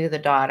guy knew the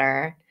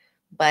daughter,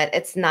 but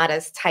it's not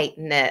as tight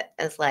knit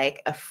as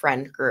like a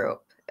friend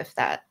group, if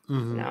that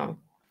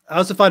I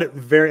also find it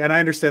very, and I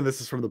understand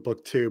this is from the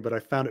book too, but I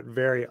found it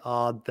very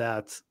odd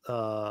that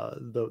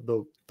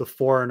the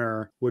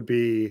foreigner would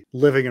be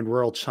living in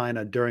rural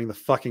China during the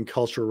fucking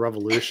Cultural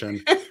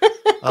Revolution.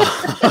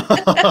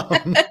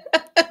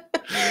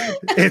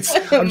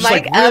 I'm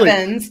Mike like,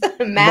 Evans,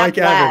 really, Mike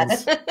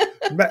Evans.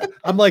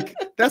 I'm like,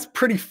 that's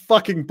pretty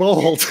fucking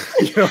bold.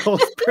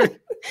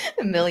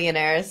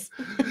 Millionaires.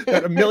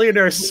 That a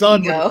millionaire's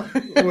son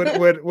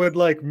would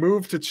like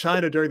move to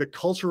China during the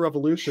Cultural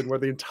Revolution, where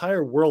the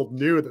entire world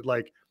knew that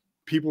like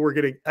people were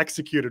getting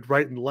executed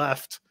right and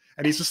left,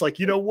 and he's just like,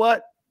 you know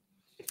what?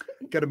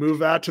 Got to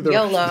move out to the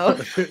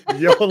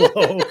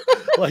YOLO.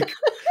 Like,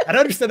 and I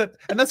understand that,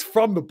 and that's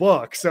from the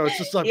book, so it's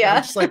just like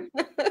I'm just like,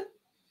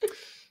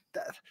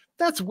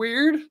 that's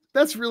weird.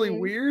 That's really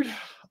weird.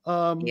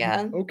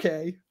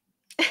 Okay.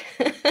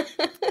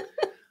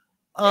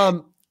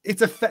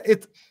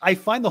 I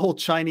find the whole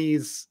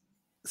Chinese.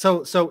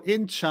 So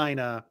in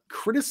China,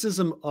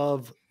 criticism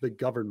of the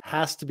government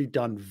has to be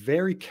done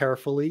very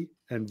carefully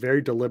and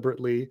very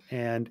deliberately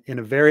and in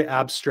a very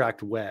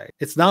abstract way.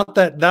 It's not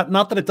that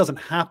it doesn't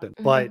happen,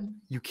 but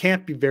you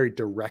can't be very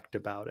direct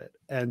about it.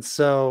 And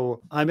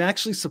so I'm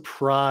actually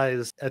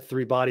surprised at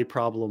Three Body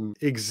Problem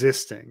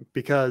existing,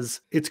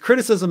 because its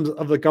criticisms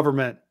of the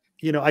government,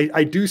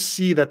 I do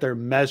see that they're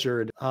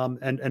measured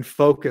and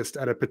focused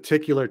at a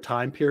particular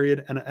time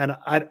period. And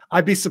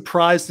I'd be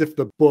surprised if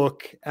the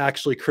book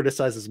actually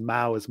criticizes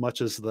Mao as much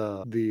as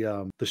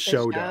the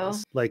show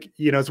does. Like,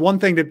 it's one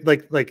thing to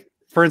like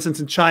for instance,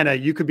 in China,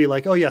 you could be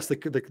like, oh yes, the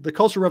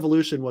Cultural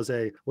Revolution was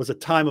a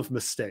time of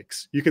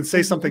mistakes. You can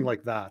say something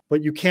like that,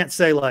 but you can't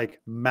say like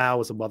Mao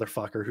was a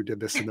motherfucker who did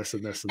this and this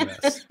and this and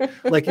this.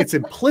 Like it's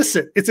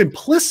implicit. It's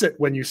implicit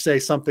when you say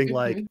something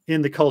like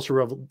during the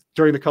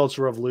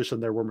Cultural Revolution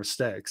there were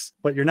mistakes,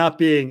 but you're not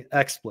being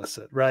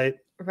explicit, right?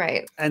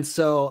 Right. And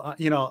so,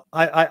 you know,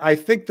 I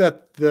think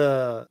that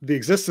the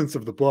existence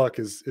of the book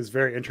is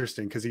very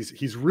interesting because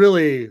he's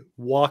really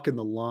walking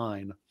the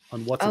line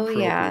on what's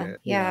appropriate.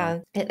 Yeah.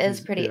 It is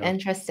pretty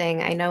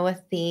interesting. I know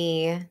with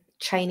the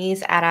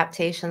Chinese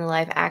adaptation, the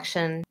live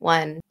action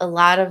one, a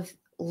lot of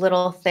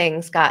little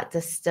things got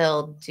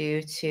distilled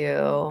due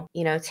to,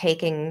 you know,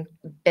 taking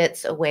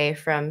bits away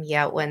from Ye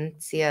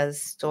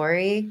Wenjie's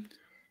story.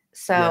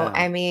 So,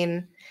 I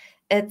mean,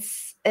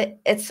 it's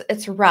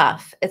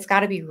rough. It's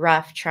got to be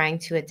rough trying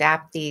to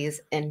adapt these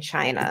in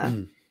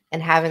China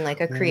and having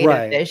like a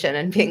creative vision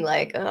and being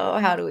like, oh,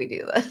 how do we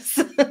do this?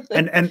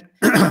 and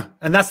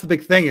that's the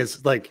big thing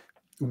is like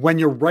when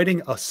you're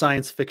writing a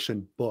science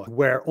fiction book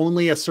where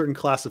only a certain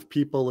class of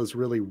people is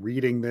really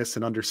reading this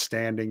and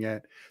understanding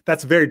it,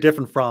 that's very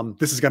different from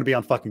this is going to be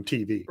on fucking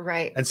TV.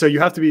 Right. And so you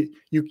have to be,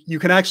 you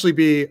can actually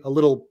be a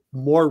little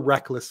more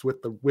reckless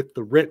with the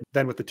written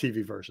than with the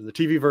TV version. The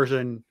TV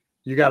version,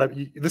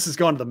 this is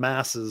going to the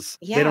masses.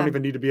 Yeah. They don't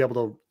even need to be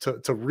able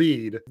to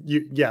read.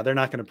 They're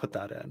not going to put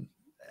that in.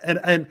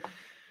 And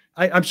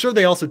I'm sure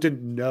they also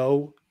didn't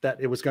know that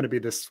it was going to be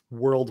this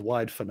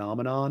worldwide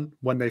phenomenon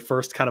when they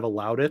first kind of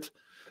allowed it.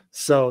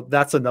 So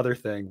that's another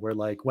thing where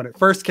like when it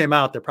first came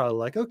out, they're probably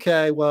like,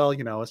 okay, well,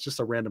 you know, it's just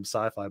a random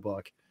sci-fi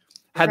book.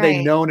 Had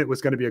they known it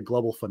was going to be a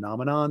global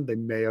phenomenon, they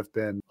may have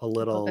been a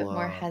little bit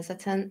more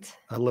hesitant.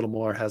 A little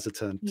more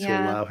hesitant to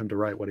allow him to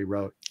write what he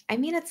wrote. I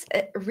mean, it's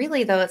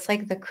really, though, it's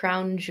like the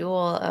crown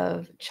jewel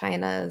of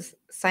China's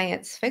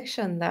science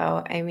fiction,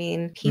 though. I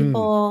mean,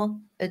 people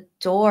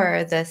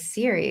adore this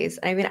series.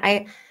 I mean,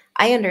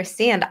 I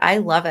understand. I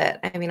love it.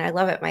 I mean, I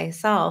love it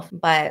myself.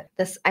 But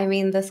this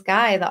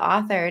guy, the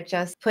author,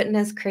 just putting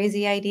his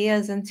crazy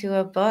ideas into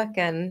a book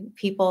and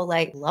people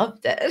like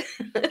loved it.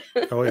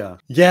 Oh, yeah.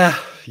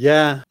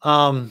 Yeah.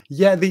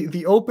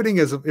 The opening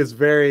is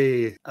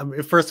very,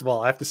 first of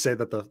all, I have to say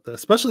that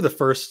especially the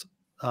first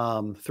 3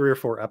 or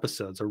 4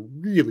 episodes are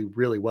really,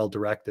 really well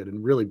directed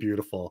and really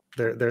beautiful.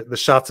 They're the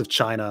shots of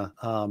China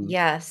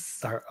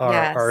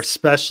are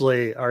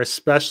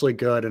especially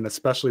good and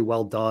especially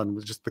well done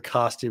with just the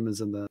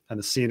costumes and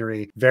the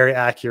scenery. Very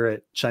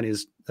accurate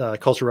Chinese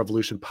Cultural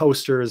Revolution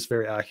posters,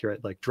 very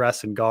accurate like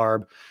dress and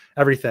garb,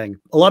 everything.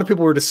 A lot of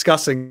people were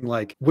discussing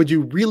like, would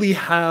you really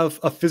have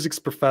a physics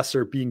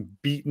professor being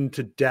beaten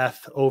to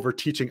death over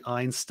teaching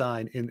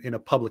Einstein in a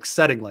public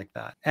setting like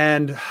that?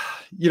 And,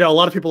 you know, a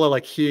lot of people are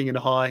like heeing and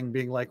hawing,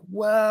 being like,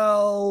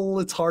 well,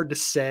 it's hard to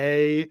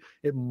say.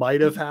 It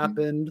might have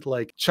happened.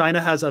 Like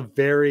China has a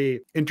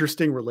very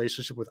interesting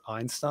relationship with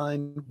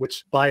Einstein,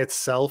 which by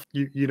itself,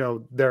 you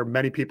know, there are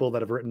many people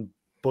that have written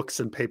books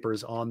and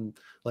papers on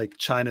like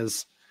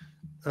China's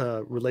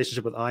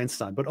relationship with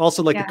Einstein, but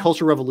also like the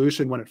Cultural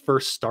Revolution when it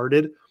first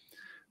started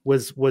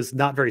was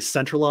not very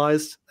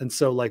centralized. And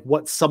so like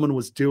what someone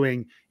was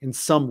doing in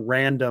some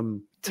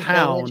random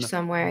town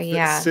somewhere, you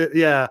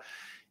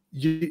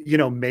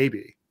know,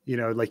 maybe, you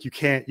know, like you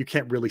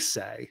can't really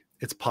say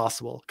it's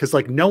possible because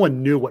like no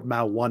one knew what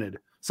Mao wanted.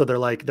 So they're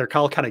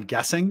all kind of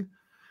guessing.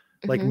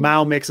 Like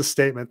Mao makes a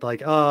statement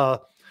like,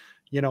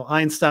 you know,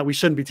 Einstein, we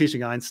shouldn't be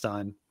teaching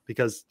Einstein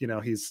because, you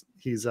know,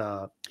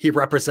 he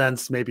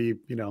represents maybe,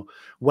 you know,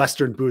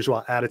 Western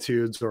bourgeois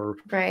attitudes or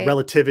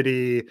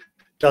relativity.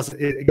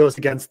 It goes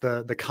against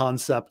the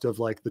concept of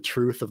like the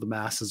truth of the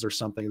masses or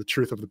something, the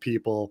truth of the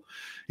people.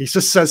 He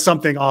just says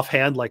something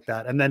offhand like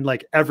that. And then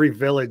like every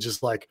village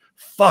is like,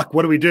 fuck,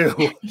 what do we do?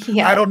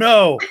 I don't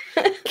know.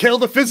 Kill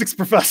the physics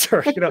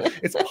professor. You know,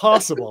 it's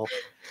possible.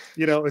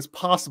 You know, it's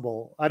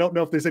possible. I don't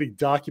know if there's any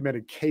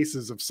documented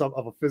cases of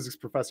a physics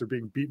professor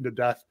being beaten to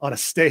death on a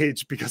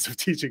stage because of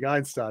teaching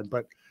Einstein,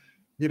 but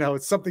you know,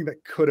 it's something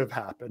that could have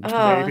happened,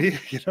 maybe,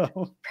 you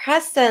know.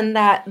 Preston,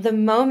 that the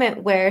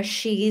moment where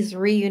she's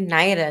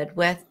reunited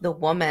with the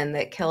woman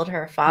that killed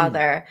her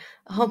father,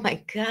 oh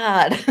my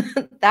God,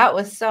 that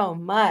was so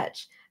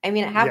much. I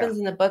mean, it happens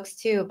in the books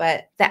too,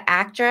 but the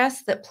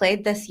actress that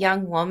played this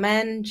young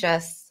woman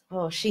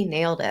she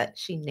nailed it.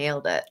 She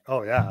nailed it.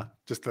 Oh yeah.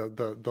 Just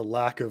the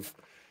lack of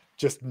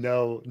just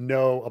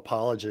no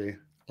apology.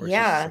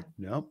 Like,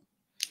 nope.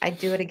 I'd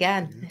do it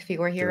again if he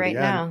were here right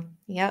now.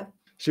 Yep.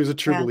 She was a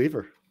true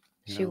believer.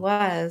 She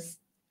was.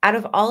 Out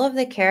of all of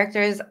the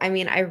characters, I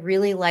mean, I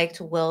really liked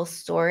Will's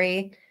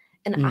story.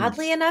 And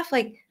oddly enough,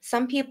 like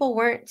some people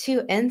weren't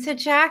too into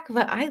Jack,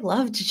 but I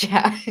loved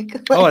Jack.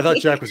 Like, I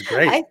thought Jack was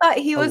great. I thought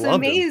he was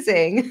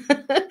amazing.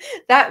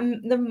 That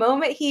the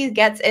moment he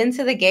gets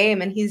into the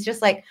game and he's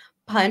just like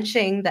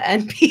punching the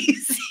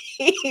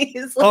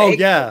NPCs.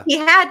 Like, he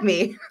had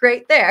me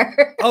right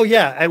there.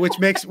 And which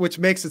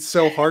makes it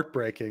so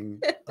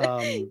heartbreaking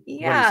when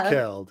he's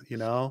killed, you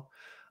know.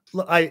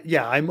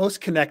 I'm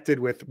most connected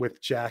with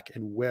Jack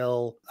and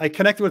Will. I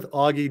connected with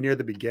Augie near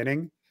the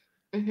beginning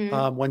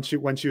when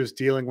she was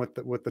dealing with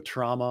the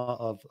trauma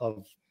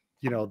of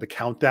the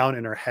countdown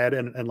in her head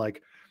and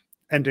like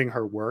ending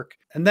her work.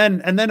 And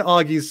then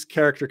Augie's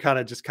character kind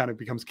of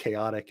becomes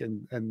chaotic,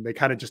 and they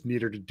kind of just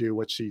need her to do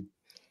what she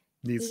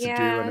needs to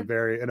do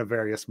in a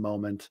various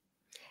moment.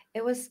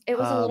 It was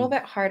a little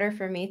bit harder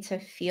for me to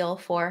feel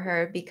for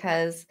her,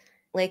 because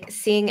like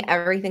seeing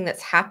everything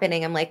that's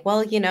happening, I'm like,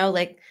 well,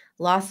 like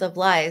loss of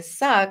lives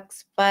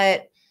sucks,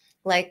 but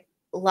like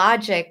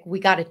logic, we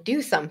got to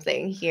do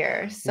something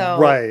here. So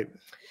right.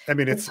 I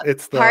mean, it's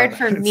hard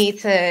for me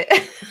to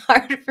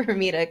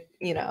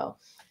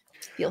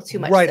feel too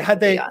much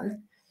sympathy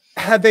on.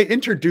 Had they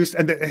introduced,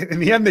 and in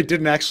the end, they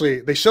didn't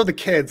actually, they showed the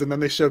kids and then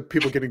they showed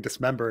people getting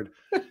dismembered.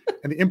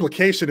 And the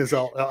implication is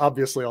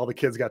obviously all the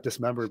kids got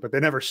dismembered, but they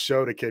never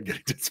showed a kid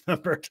getting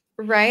dismembered.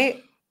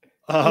 Right.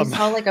 You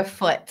saw like a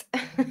foot.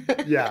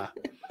 Yeah.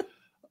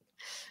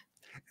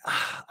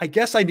 I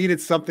guess I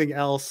needed something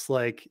else.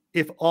 Like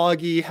if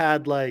Augie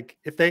had like,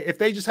 if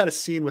they just had a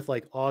scene with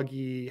like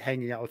Augie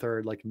hanging out with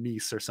her like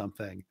niece or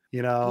something,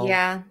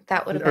 Yeah,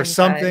 that would have been or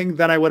something. good.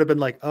 Then I would have been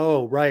like,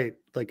 oh, right.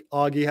 Like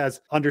Augie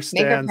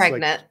understands Make her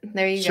pregnant. Like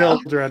there you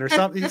children go. or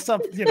something,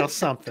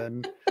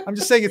 something. I'm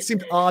just saying it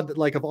seemed odd that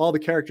like of all the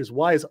characters,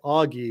 why is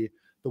Augie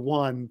the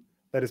one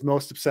that is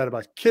most upset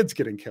about kids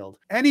getting killed?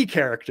 Any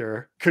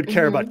character could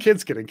care about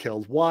kids getting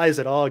killed. Why is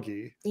it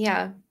Augie?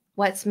 Yeah.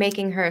 What's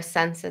making her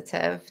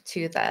sensitive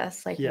to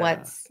this? Like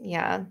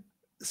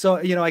So,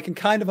 I can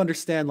kind of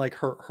understand like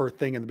her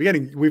thing in the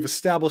beginning. We've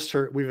established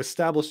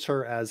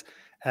her as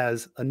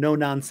a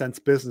no-nonsense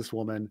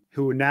businesswoman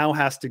who now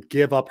has to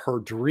give up her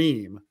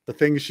dream, the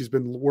things she's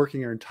been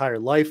working her entire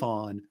life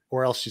on,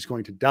 or else she's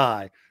going to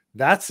die.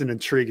 That's an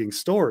intriguing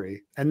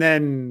story. And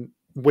then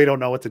we don't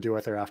know what to do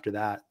with her after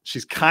that.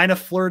 She's kind of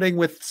flirting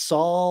with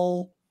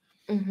Saul,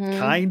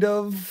 kind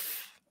of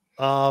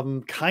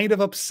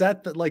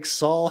upset that like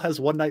Saul has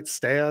one night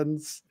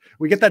stands.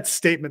 We get that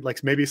statement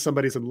like maybe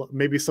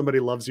somebody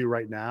loves you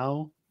right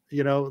now.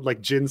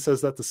 Like Jin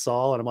says that to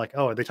Saul, and I'm like,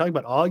 oh, are they talking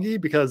about Augie?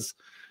 Because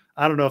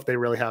I don't know if they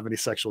really have any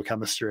sexual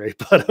chemistry,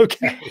 but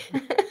okay.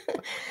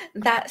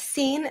 That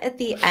scene at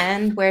the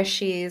end where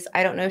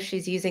I don't know if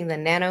she's using the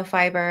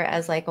nanofiber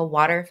as like a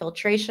water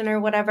filtration or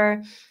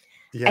whatever.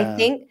 Yeah.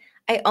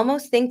 I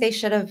almost think they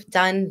should have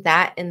done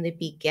that in the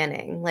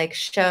beginning, like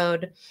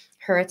showed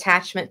her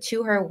attachment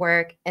to her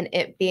work and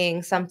it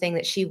being something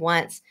that she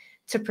wants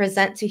to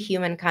present to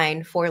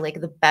humankind for like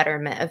the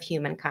betterment of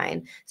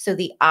humankind. So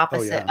the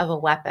opposite of a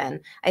weapon.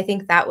 I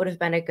think that would have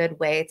been a good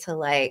way to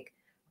like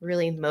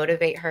really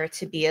motivate her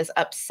to be as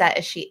upset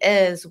as she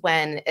is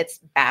when it's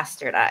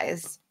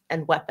bastardized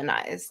and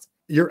weaponized.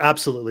 You're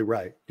absolutely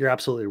right.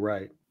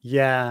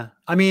 Yeah.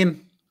 I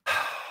mean,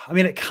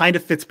 it kind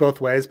of fits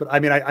both ways, but I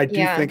mean, I do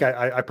think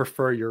I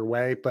prefer your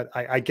way, but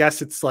I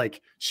guess it's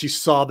like she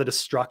saw the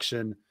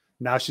destruction.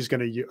 Now she's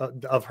going to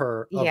of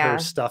her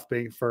stuff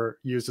being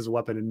used as a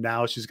weapon, and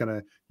now she's going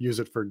to use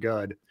it for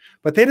good.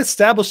 But they'd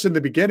established in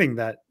the beginning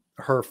that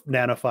her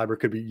nanofiber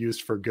could be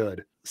used for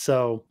good.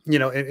 So,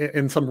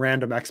 in some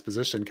random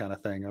exposition kind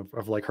of thing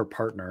of like her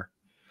partner.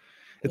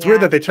 It's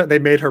weird that they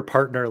made her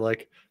partner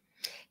like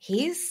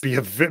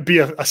be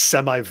a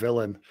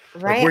semi-villain.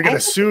 Right. Like, we're going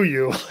to sue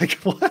you. Like,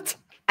 what?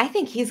 I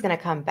think he's going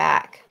to come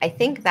back. I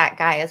think that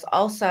guy is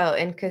also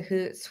in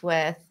cahoots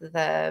with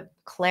the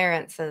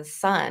Clarence's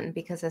son,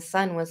 because his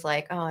son was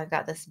like, oh, I've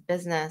got this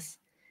business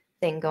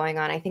thing going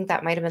on. I think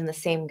that might have been the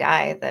same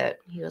guy that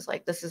he was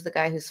like, this is the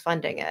guy who's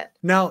funding it.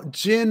 Now,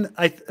 Jin,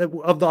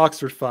 of the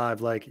Oxford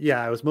Five, like,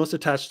 I was most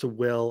attached to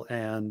Will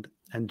and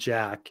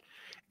Jack.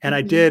 And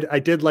I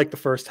did like the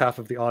first half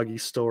of the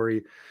Augie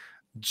story.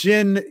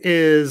 Jin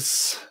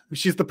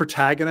she's the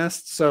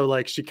protagonist. So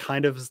like, she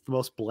kind of is the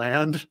most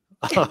bland.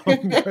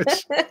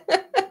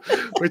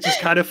 Which is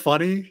kind of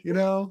funny,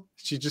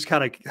 she just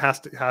kind of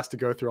has to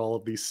go through all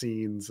of these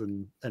scenes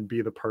and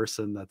be the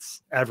person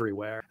that's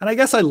everywhere. And I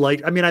guess I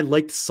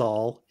liked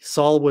Saul.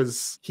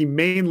 He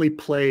mainly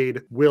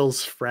played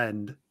Will's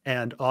friend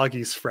and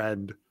Augie's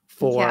friend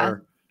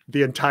for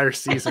the entire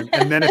season.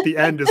 And then at the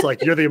end is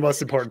like, you're the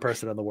most important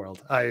person in the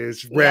world.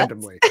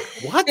 Randomly.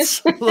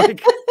 What?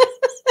 Like,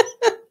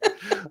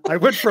 I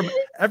went from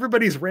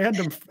everybody's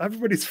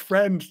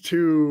friend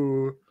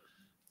to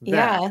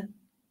that.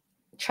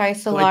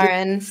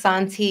 Trisolaran,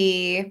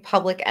 Santi,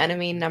 public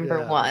enemy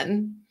number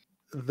one.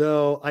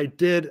 Though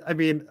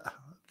the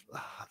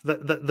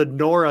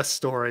Nora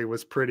story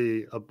was a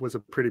pretty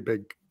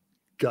big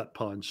gut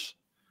punch.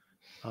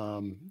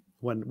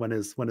 When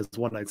his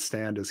one night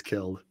stand is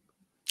killed.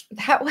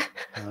 That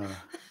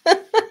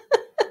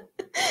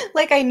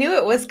like I knew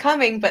it was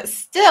coming, but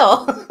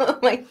still, oh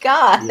my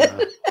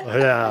God.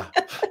 Yeah.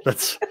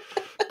 That's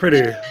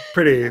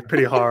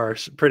pretty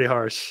harsh.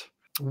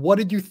 What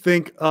did you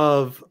think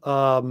of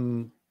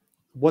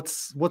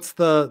what's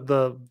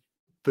the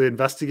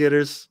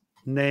investigator's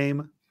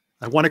name?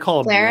 I want to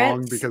call him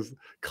Wong because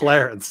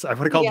Clarence. I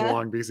want to call him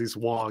Wong because he's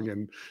Wong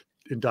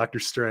in Doctor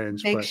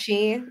Strange. Big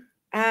She.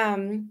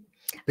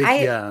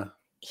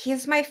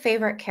 He's my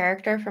favorite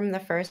character from the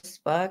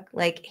first book,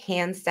 like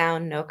hands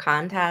down, no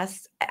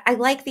contest. I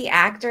like the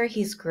actor,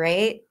 he's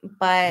great,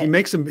 but he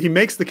makes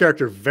the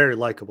character very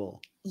likable.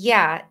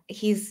 Yeah,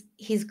 he's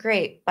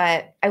great,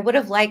 but I would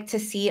have liked to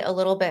see a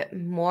little bit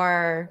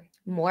more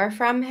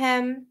from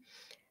him.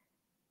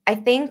 I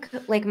think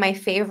like my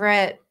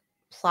favorite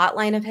plot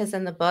line of his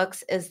in the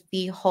books is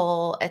the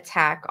whole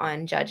attack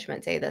on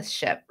Judgment Day, this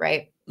ship,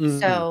 right?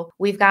 So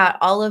we've got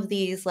all of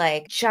these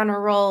like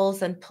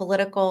generals and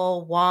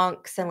political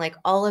wonks and like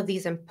all of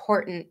these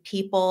important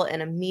people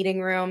in a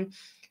meeting room.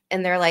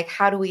 And they're like,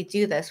 how do we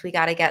do this? We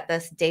got to get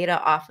this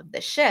data off of the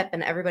ship.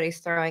 And everybody's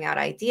throwing out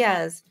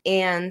ideas.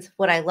 And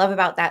what I love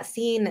about that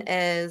scene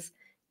is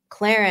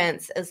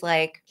Clarence is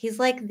like, he's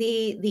like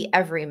the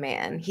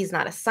everyman. He's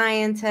not a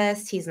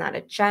scientist, he's not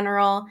a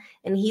general,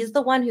 and he's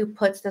the one who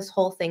puts this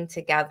whole thing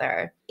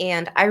together.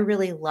 And I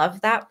really love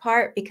that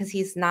part because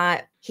he's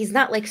not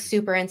like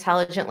super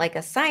intelligent like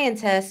a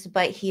scientist,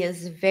 but he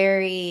is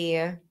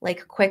very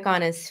like quick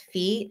on his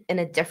feet in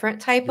a different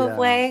type of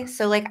way.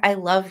 So like I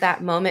love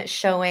that moment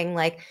showing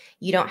like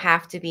you don't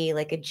have to be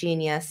like a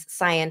genius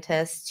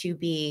scientist to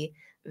be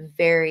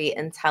very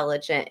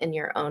intelligent in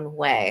your own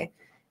way.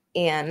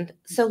 And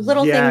so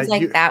little things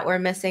like that were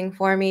missing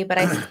for me, but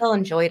I still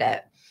enjoyed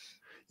it.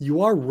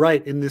 You are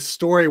right. In this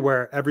story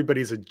where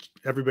everybody's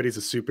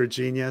a super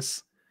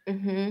genius,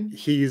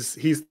 he's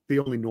the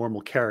only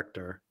normal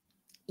character.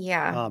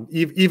 Yeah.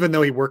 Even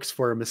though he works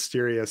for a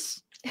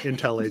mysterious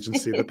intel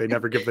agency that they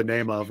never give the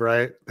name of,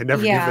 right? They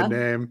never give a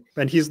name.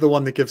 And he's the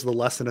one that gives the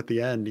lesson at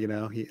the end, you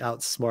know, he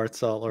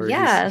outsmarts all, or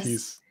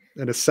he's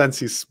in a sense,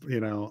 he's,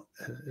 you know,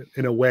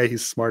 in a way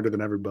he's smarter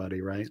than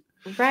everybody, right?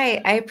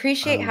 Right. I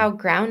appreciate how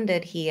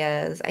grounded he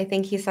is. I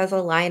think he says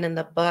a line in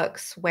the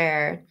books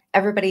where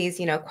everybody's,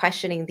 you know,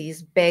 questioning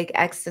these big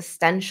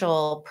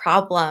existential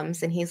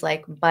problems. And he's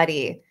like,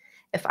 buddy,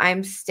 if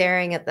I'm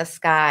staring at the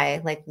sky,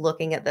 like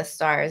looking at the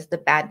stars, the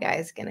bad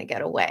guy's going to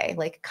get away.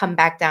 Like, come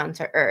back down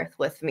to earth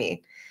with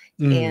me.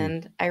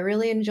 And I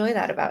really enjoy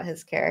that about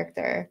his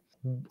character.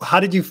 How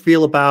did you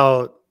feel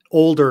about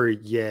older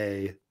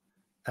Ye?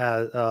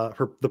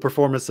 The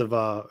performance of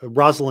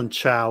Rosalind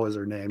Chao is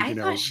her name. I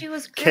thought she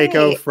was great.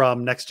 Keiko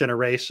from Next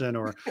Generation,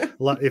 or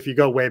if you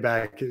go way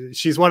back,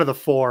 she's one of the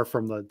 4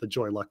 from the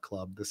Joy Luck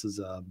Club. This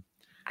is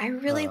I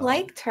really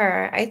liked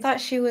her. I thought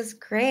she was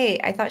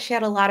great. I thought she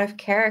had a lot of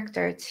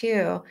character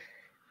too.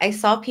 I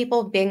saw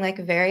people being like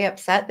very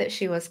upset that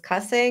she was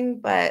cussing,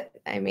 but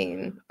I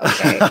mean,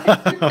 okay.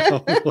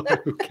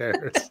 Who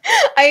cares?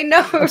 I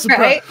know,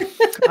 right?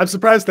 I'm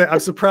surprised they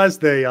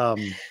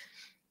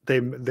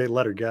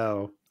let her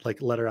go,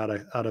 like let her out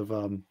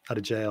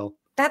of jail.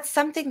 That's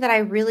something that I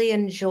really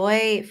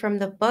enjoy from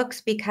the books,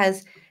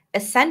 because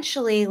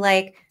essentially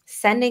like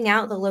sending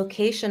out the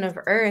location of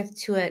Earth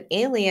to an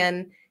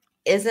alien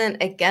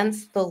isn't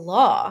against the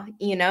law,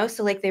 you know?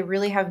 So like they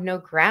really have no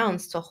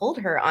grounds to hold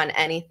her on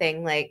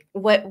anything. Like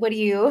what do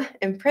you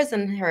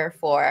imprison her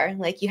for?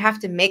 Like you have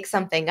to make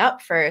something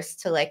up first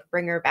to like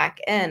bring her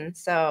back in.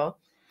 So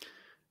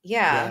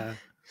yeah.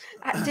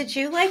 Did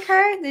you like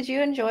her? Did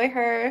you enjoy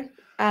her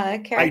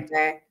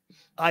character?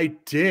 I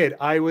did.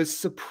 I was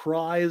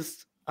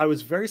surprised. I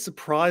was very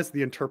surprised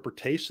the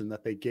interpretation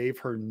that they gave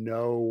her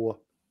no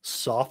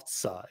soft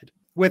side.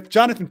 With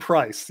Jonathan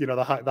Pryce, you know,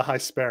 the High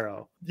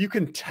Sparrow, you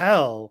can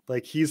tell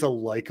like he's a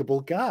likable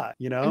guy.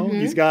 You know,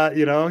 he's got,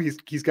 you know,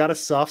 he's got a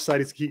soft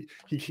side. He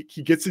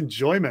gets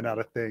enjoyment out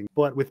of things.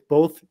 But with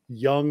both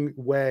young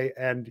Wei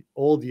and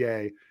old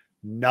Ye,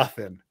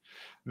 nothing.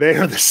 They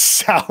are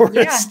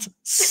the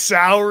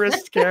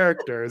sourest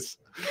characters.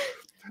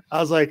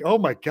 I was like, oh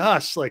my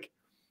gosh, like,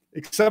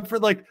 except for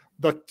like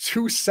the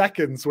 2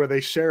 seconds where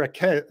they share a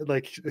kiss,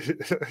 like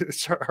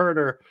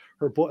her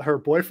and her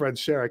boyfriend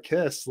share a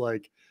kiss,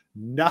 like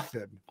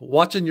nothing.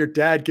 Watching your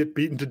dad get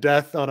beaten to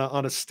death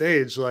on a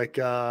stage, like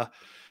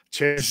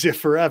changes you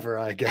forever,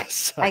 I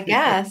guess. I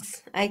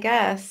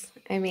guess.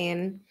 I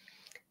mean,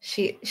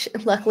 she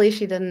luckily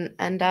she didn't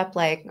end up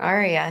like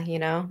Arya, you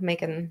know,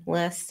 making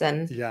lists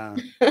and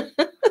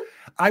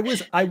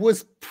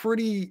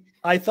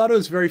I thought it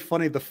was very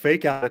funny, the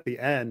fake out at the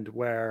end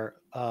where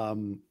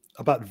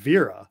about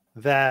Vera,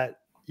 that,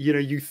 you know,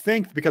 you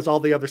think because all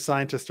the other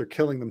scientists are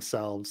killing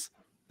themselves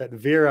that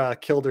Vera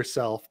killed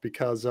herself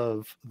because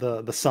of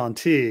the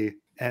Santi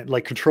and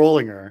like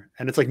controlling her,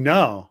 and it's like,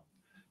 no,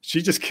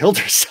 she just killed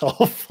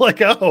herself.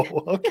 Like,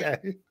 oh,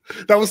 okay.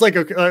 That was like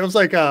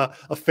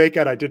a fake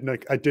out I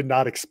did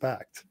not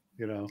expect,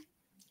 you know.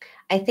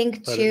 I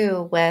think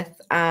too with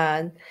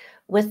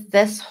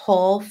this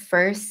whole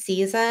first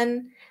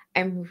season,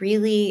 I'm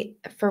really,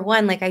 for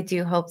one, like I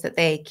do hope that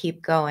they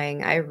keep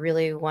going. I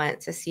really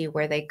want to see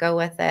where they go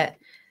with it.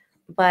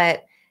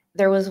 But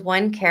there was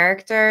one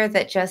character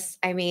that just,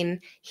 I mean,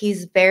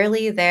 he's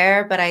barely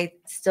there, but I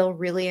still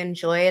really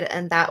enjoyed,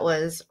 and that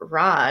was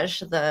Raj,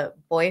 the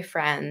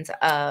boyfriend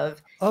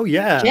of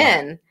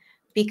Jin,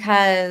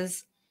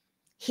 because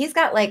he's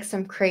got like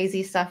some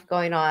crazy stuff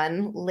going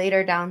on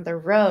later down the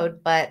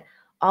road, but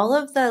all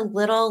of the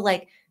little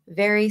like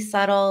very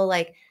subtle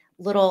like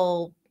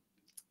little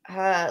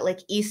like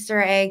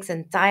Easter eggs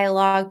and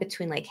dialogue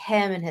between like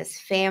him and his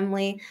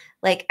family.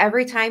 Like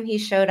every time he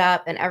showed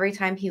up and every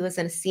time he was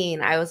in a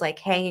scene, I was like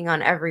hanging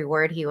on every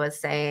word he was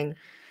saying,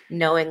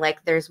 knowing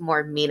like there's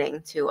more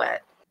meaning to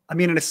it. I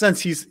mean, in a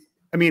sense,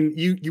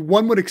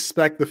 one would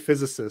expect the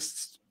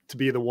physicists to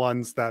be the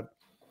ones that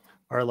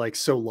are like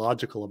so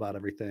logical about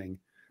everything,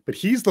 but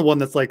he's the one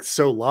that's like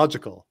so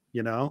logical,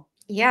 you know?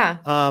 Yeah.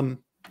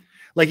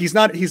 Like he's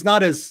not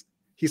as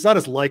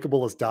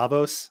likable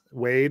as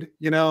Wade,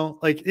 you know,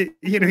 like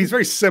he's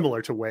very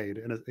similar to Wade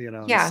in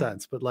a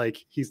sense, but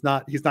like he's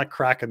not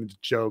cracking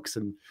jokes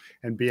and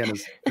being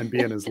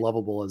as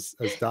lovable as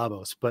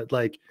Davos, but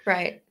like,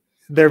 right.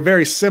 They're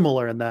very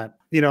similar in that,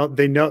 they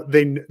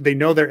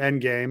know their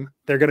end game.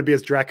 They're going to be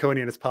as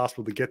draconian as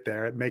possible to get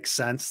there. It makes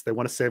sense. They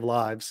want to save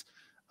lives,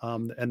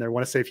 and they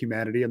want to save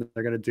humanity, and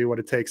they're going to do what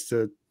it takes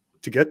to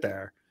get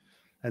there.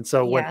 And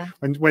so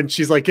when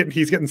she's like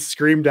he's getting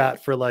screamed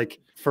at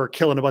for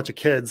killing a bunch of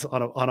kids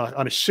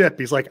on a ship,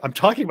 he's like, I'm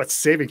talking about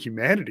saving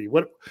humanity.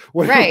 What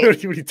right.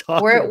 what are you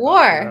talking We're at about?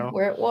 war.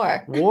 We're at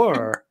war.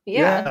 War.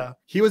 Yeah.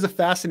 He was a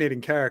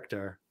fascinating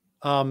character.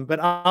 But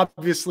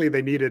obviously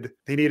they needed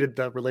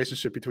the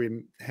relationship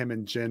between him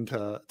and Jin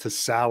to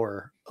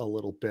sour a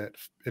little bit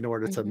in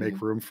order to make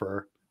room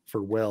for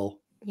Will.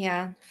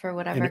 Yeah, for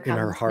whatever comes in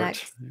her heart.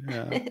 Next.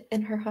 Yeah.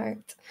 In her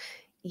heart.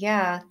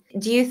 Yeah.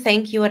 Do you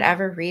think you would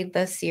ever read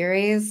this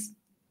series?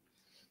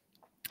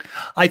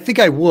 I think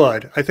I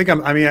would. I think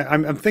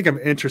I'm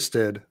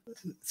interested.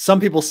 Some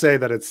people say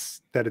that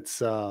it's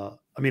it's a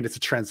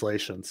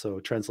translation,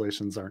 so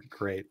translations aren't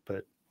great,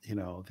 but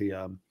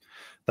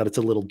that it's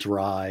a little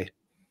dry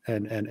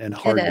and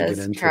hard to get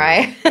into.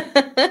 Dry.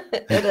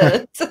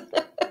 It is.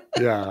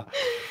 Yeah.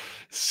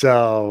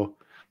 So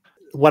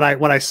when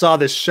I saw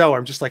this show,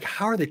 I'm just like,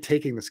 how are they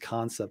taking this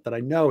concept that I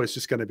know is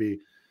just going to be,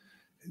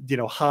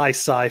 high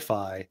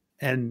sci-fi,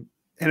 and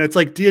it's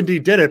like D&D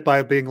did it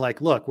by being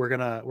like, look, we're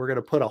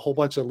gonna put a whole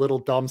bunch of little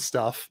dumb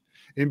stuff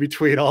in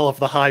between all of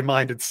the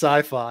high-minded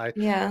sci-fi,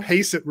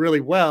 pace it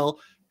really well,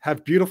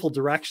 have beautiful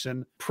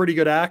direction, pretty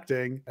good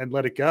acting, and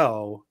let it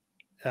go.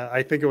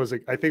 I think it was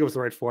the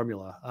right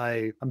formula.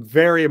 I'm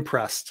very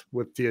impressed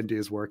with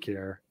D&D's work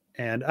here,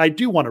 and I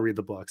do want to read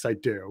the books. I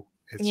do.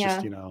 It's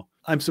just,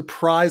 I'm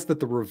surprised that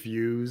the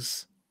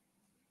reviews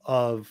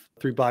of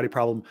Three Body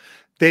Problem,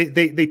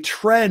 they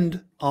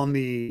trend on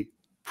the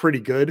pretty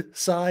good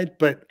side,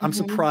 but I'm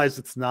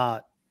surprised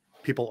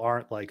people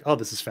aren't like, oh,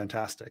 this is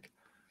fantastic.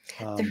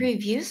 The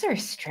reviews are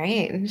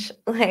strange.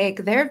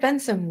 Like there have been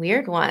some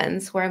weird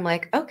ones where I'm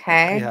like,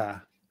 okay. Yeah.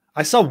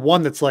 I saw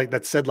one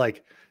that said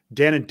like,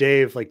 Dan and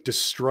Dave like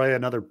destroy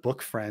another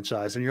book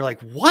franchise, and you're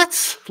like,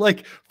 what?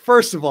 Like,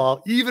 first of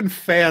all, even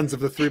fans of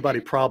the Three Body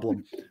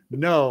Problem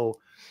know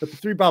that the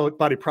Three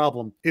Body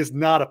Problem is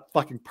not a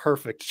fucking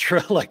perfect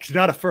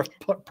not a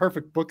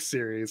perfect book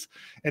series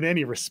in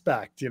any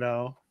respect.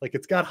 Like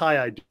it's got high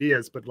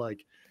ideas, but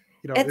like,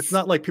 it's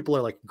not like people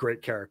are like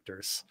great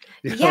characters.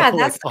 Yeah,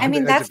 that's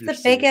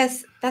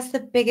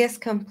the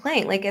biggest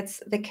complaint. Like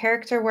it's the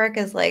character work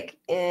is like,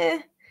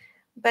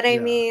 But I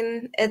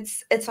mean,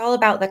 it's all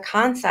about the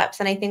concepts.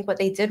 And I think what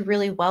they did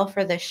really well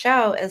for the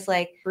show is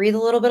like breathe a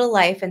little bit of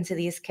life into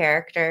these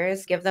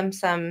characters, give them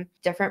some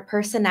different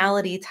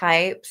personality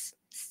types,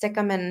 stick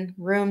them in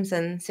rooms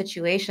and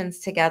situations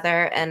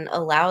together and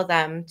allow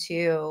them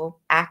to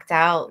act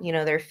out,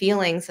 their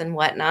feelings and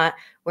whatnot.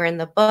 Where in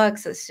the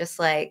books, it's just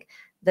like,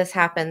 this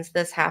happens,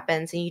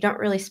 and you don't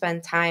really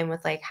spend time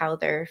with like how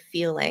they're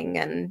feeling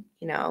and,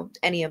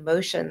 any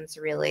emotions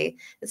really.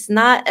 It's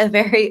not a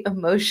very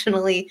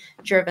emotionally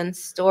driven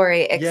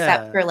story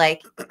except for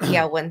like Ye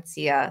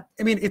Wenjie.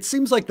 I mean, it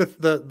seems like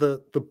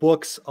the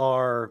books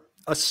are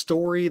a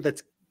story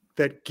that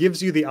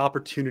gives you the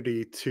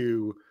opportunity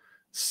to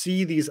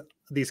see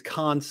these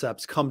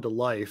concepts come to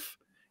life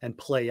and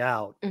play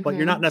out, but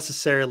you're not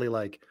necessarily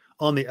like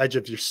on the edge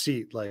of your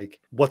seat, like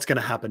what's going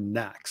to happen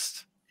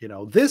next.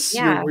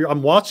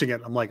 I'm watching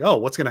it. I'm like, oh,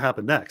 what's going to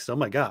happen next? Oh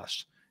my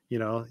gosh.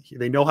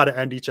 They know how to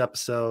end each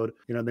episode.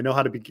 They know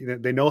how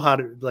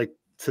to like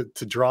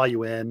to draw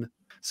you in.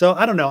 So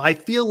I don't know. I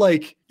feel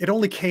like it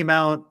only came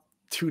out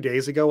 2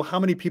 days ago. How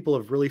many people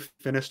have really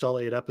finished all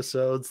 8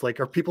 episodes? Like,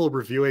 are people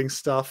reviewing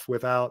stuff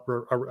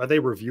are they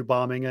review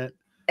bombing it?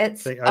 Are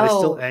they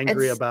still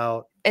angry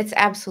about? It's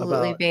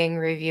absolutely being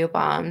review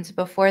bombed.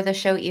 Before the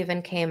show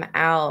even came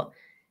out,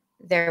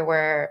 there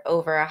were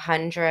over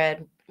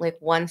 100 like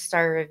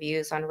 1-star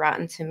reviews on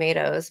Rotten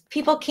Tomatoes.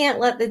 People can't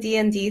let the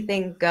D&D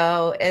thing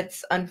go.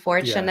 It's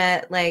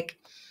unfortunate. Like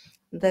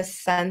the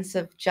sense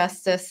of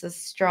justice is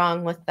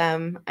strong with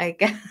them, I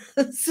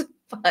guess.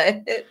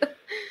 But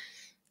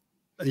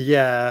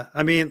yeah,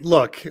 I mean,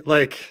 look,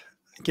 like,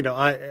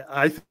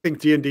 I think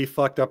D&D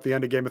fucked up the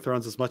end of Game of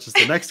Thrones as much as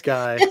the next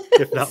guy,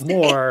 if not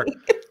more.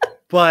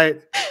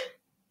 But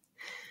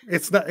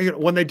it's not,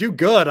 when they do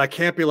good, I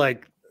can't be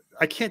like,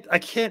 I can't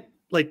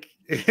like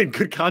in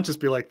good conscience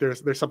be like,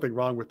 there's something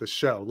wrong with the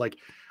show. Like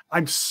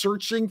I'm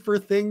searching for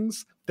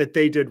things that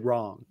they did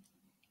wrong.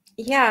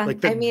 Yeah, Like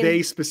I that mean,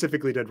 they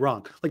specifically did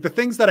wrong. Like the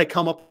things that I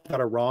come up that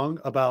are wrong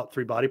about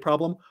Three Body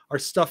Problem are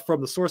stuff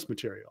from the source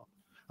material.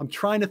 I'm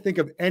trying to think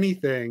of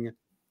anything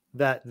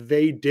that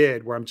they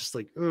did where I'm just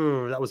like,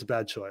 oh, that was a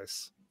bad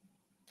choice.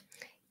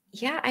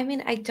 yeah, I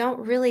mean, I don't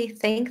really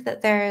think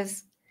that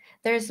there's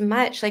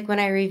much. Like when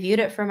I reviewed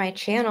it for my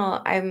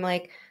channel, I'm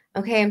like,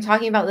 okay, I'm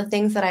talking about the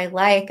things that I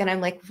like, and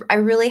I'm like, I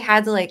really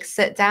had to like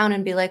sit down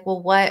and be like,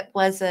 well, what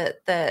was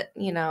it that,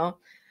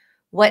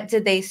 what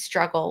did they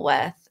struggle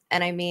with?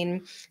 And I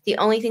mean, the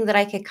only thing that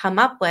I could come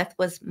up with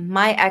was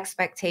my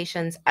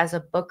expectations as a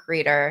book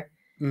reader,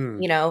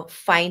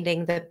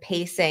 finding the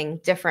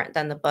pacing different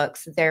than the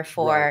books.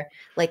 Therefore,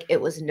 like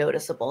it was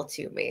noticeable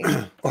to me.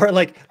 Or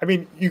like, I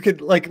mean, you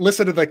could like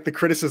listen to like the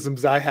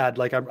criticisms I had.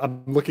 Like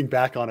I'm looking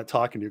back on it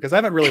talking to you because I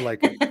haven't really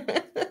like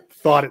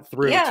thought it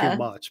through too Yeah.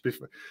 much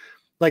before.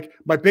 Like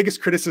my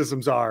biggest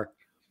criticisms are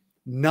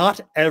not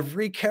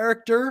every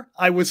character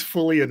I was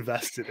fully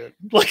invested in.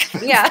 Like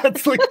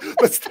that's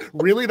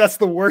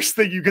the worst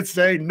thing you could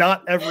say.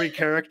 Not every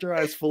character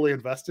I was fully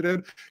invested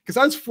in, because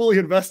I was fully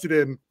invested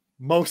in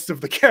most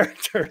of the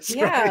characters,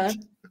 right?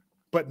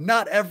 But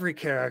not every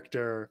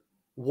character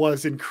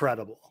was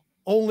incredible.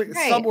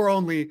 Some were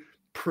only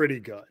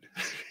pretty good.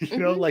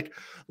 Like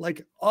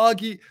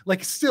Augie,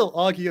 like still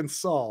Augie and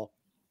Saul,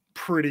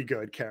 pretty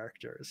good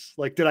characters.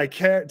 Like did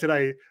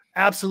I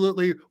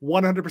absolutely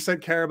 100%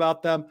 care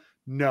about them?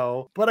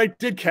 No, but I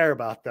did care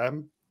about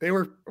them. They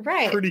were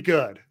pretty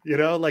good,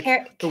 like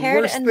the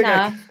worst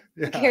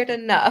thing cared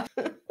enough.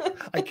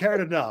 I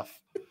cared enough.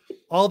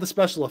 All the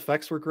special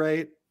effects were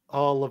great.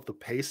 All of the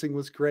pacing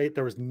was great.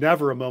 There was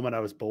never a moment I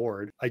was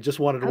bored. I just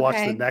wanted to watch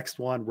the next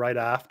one right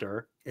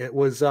after. It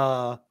was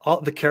all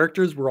the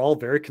characters were all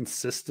very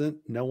consistent.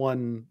 No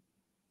one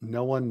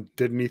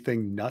did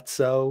anything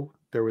nutso.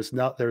 There's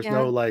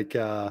no like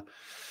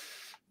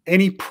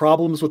any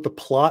problems with the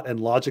plot and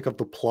logic of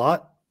the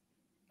plot.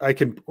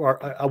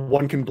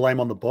 One can blame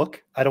on the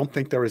book. I don't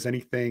think there was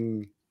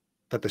anything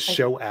that the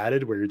show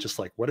added where you're just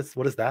like, what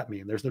does that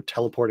mean? There's no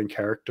teleporting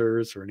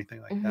characters or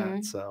anything like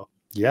that. So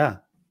yeah,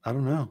 I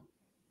don't know.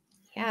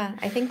 Yeah,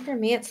 I think for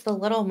me, it's the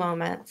little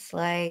moments,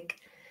 like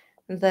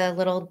the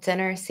little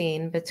dinner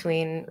scene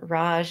between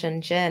Raj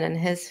and Jin and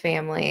his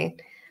family,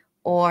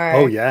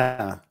 or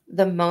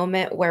the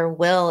moment where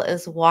Will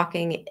is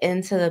walking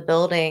into the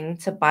building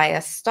to buy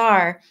a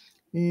star,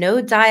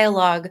 no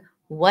dialogue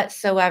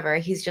whatsoever.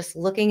 He's just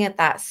looking at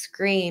that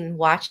screen,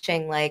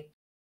 watching like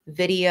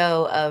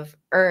video of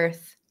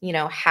Earth,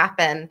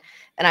 happen.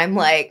 And I'm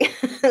like,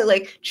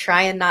 like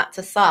trying not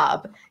to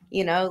sob,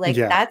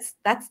 that's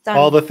done.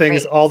 All the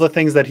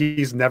things that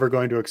he's never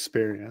going to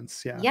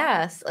experience. Yeah.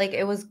 Yes. Like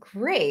it was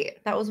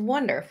great. That was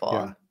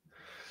wonderful.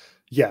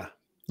 Yeah.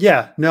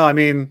 No, I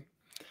mean,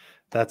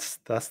 that's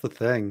the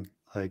thing.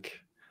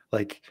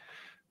 Like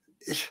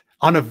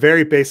on a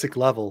very basic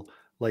level,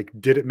 like,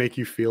 did it make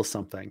you feel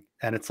something?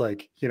 And it's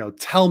like,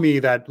 tell me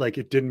that like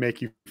it didn't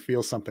make you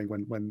feel something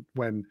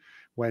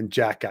when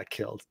Jack got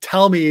killed.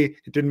 Tell me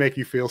it didn't make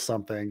you feel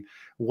something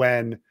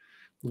when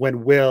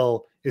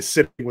Will is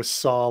sitting with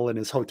Saul in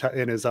his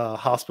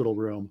hospital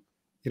room,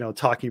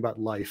 talking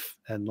about life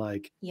and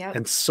like,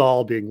 and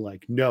Saul being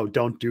like, no,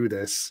 don't do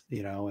this,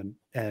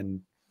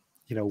 and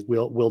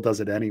Will does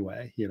it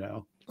anyway,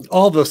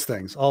 all those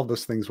things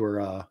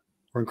were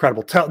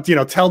incredible.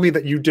 Tell me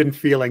that you didn't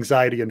feel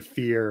anxiety and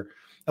fear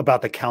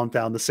about the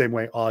countdown the same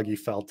way Augie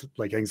felt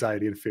like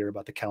anxiety and fear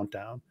about the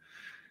countdown.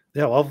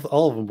 Yeah,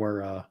 all of them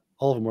were.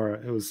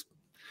 It was.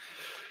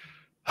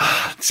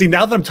 See,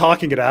 now that I'm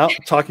talking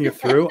it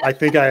through, I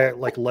think I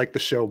like the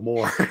show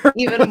more.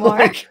 Even more.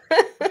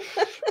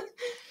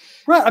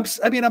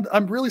 Right.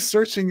 I'm really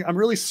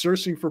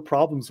searching for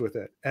problems with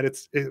it, and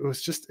it's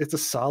a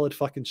solid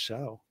fucking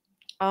show.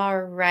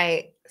 All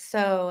right.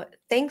 So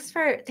thanks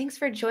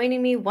for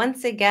joining me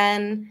once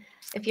again.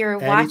 If you're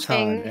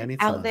watching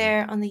out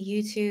there on the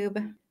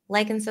YouTube,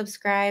 like and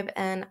subscribe,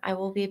 and I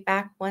will be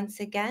back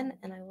once again,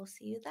 and I will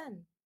see you then.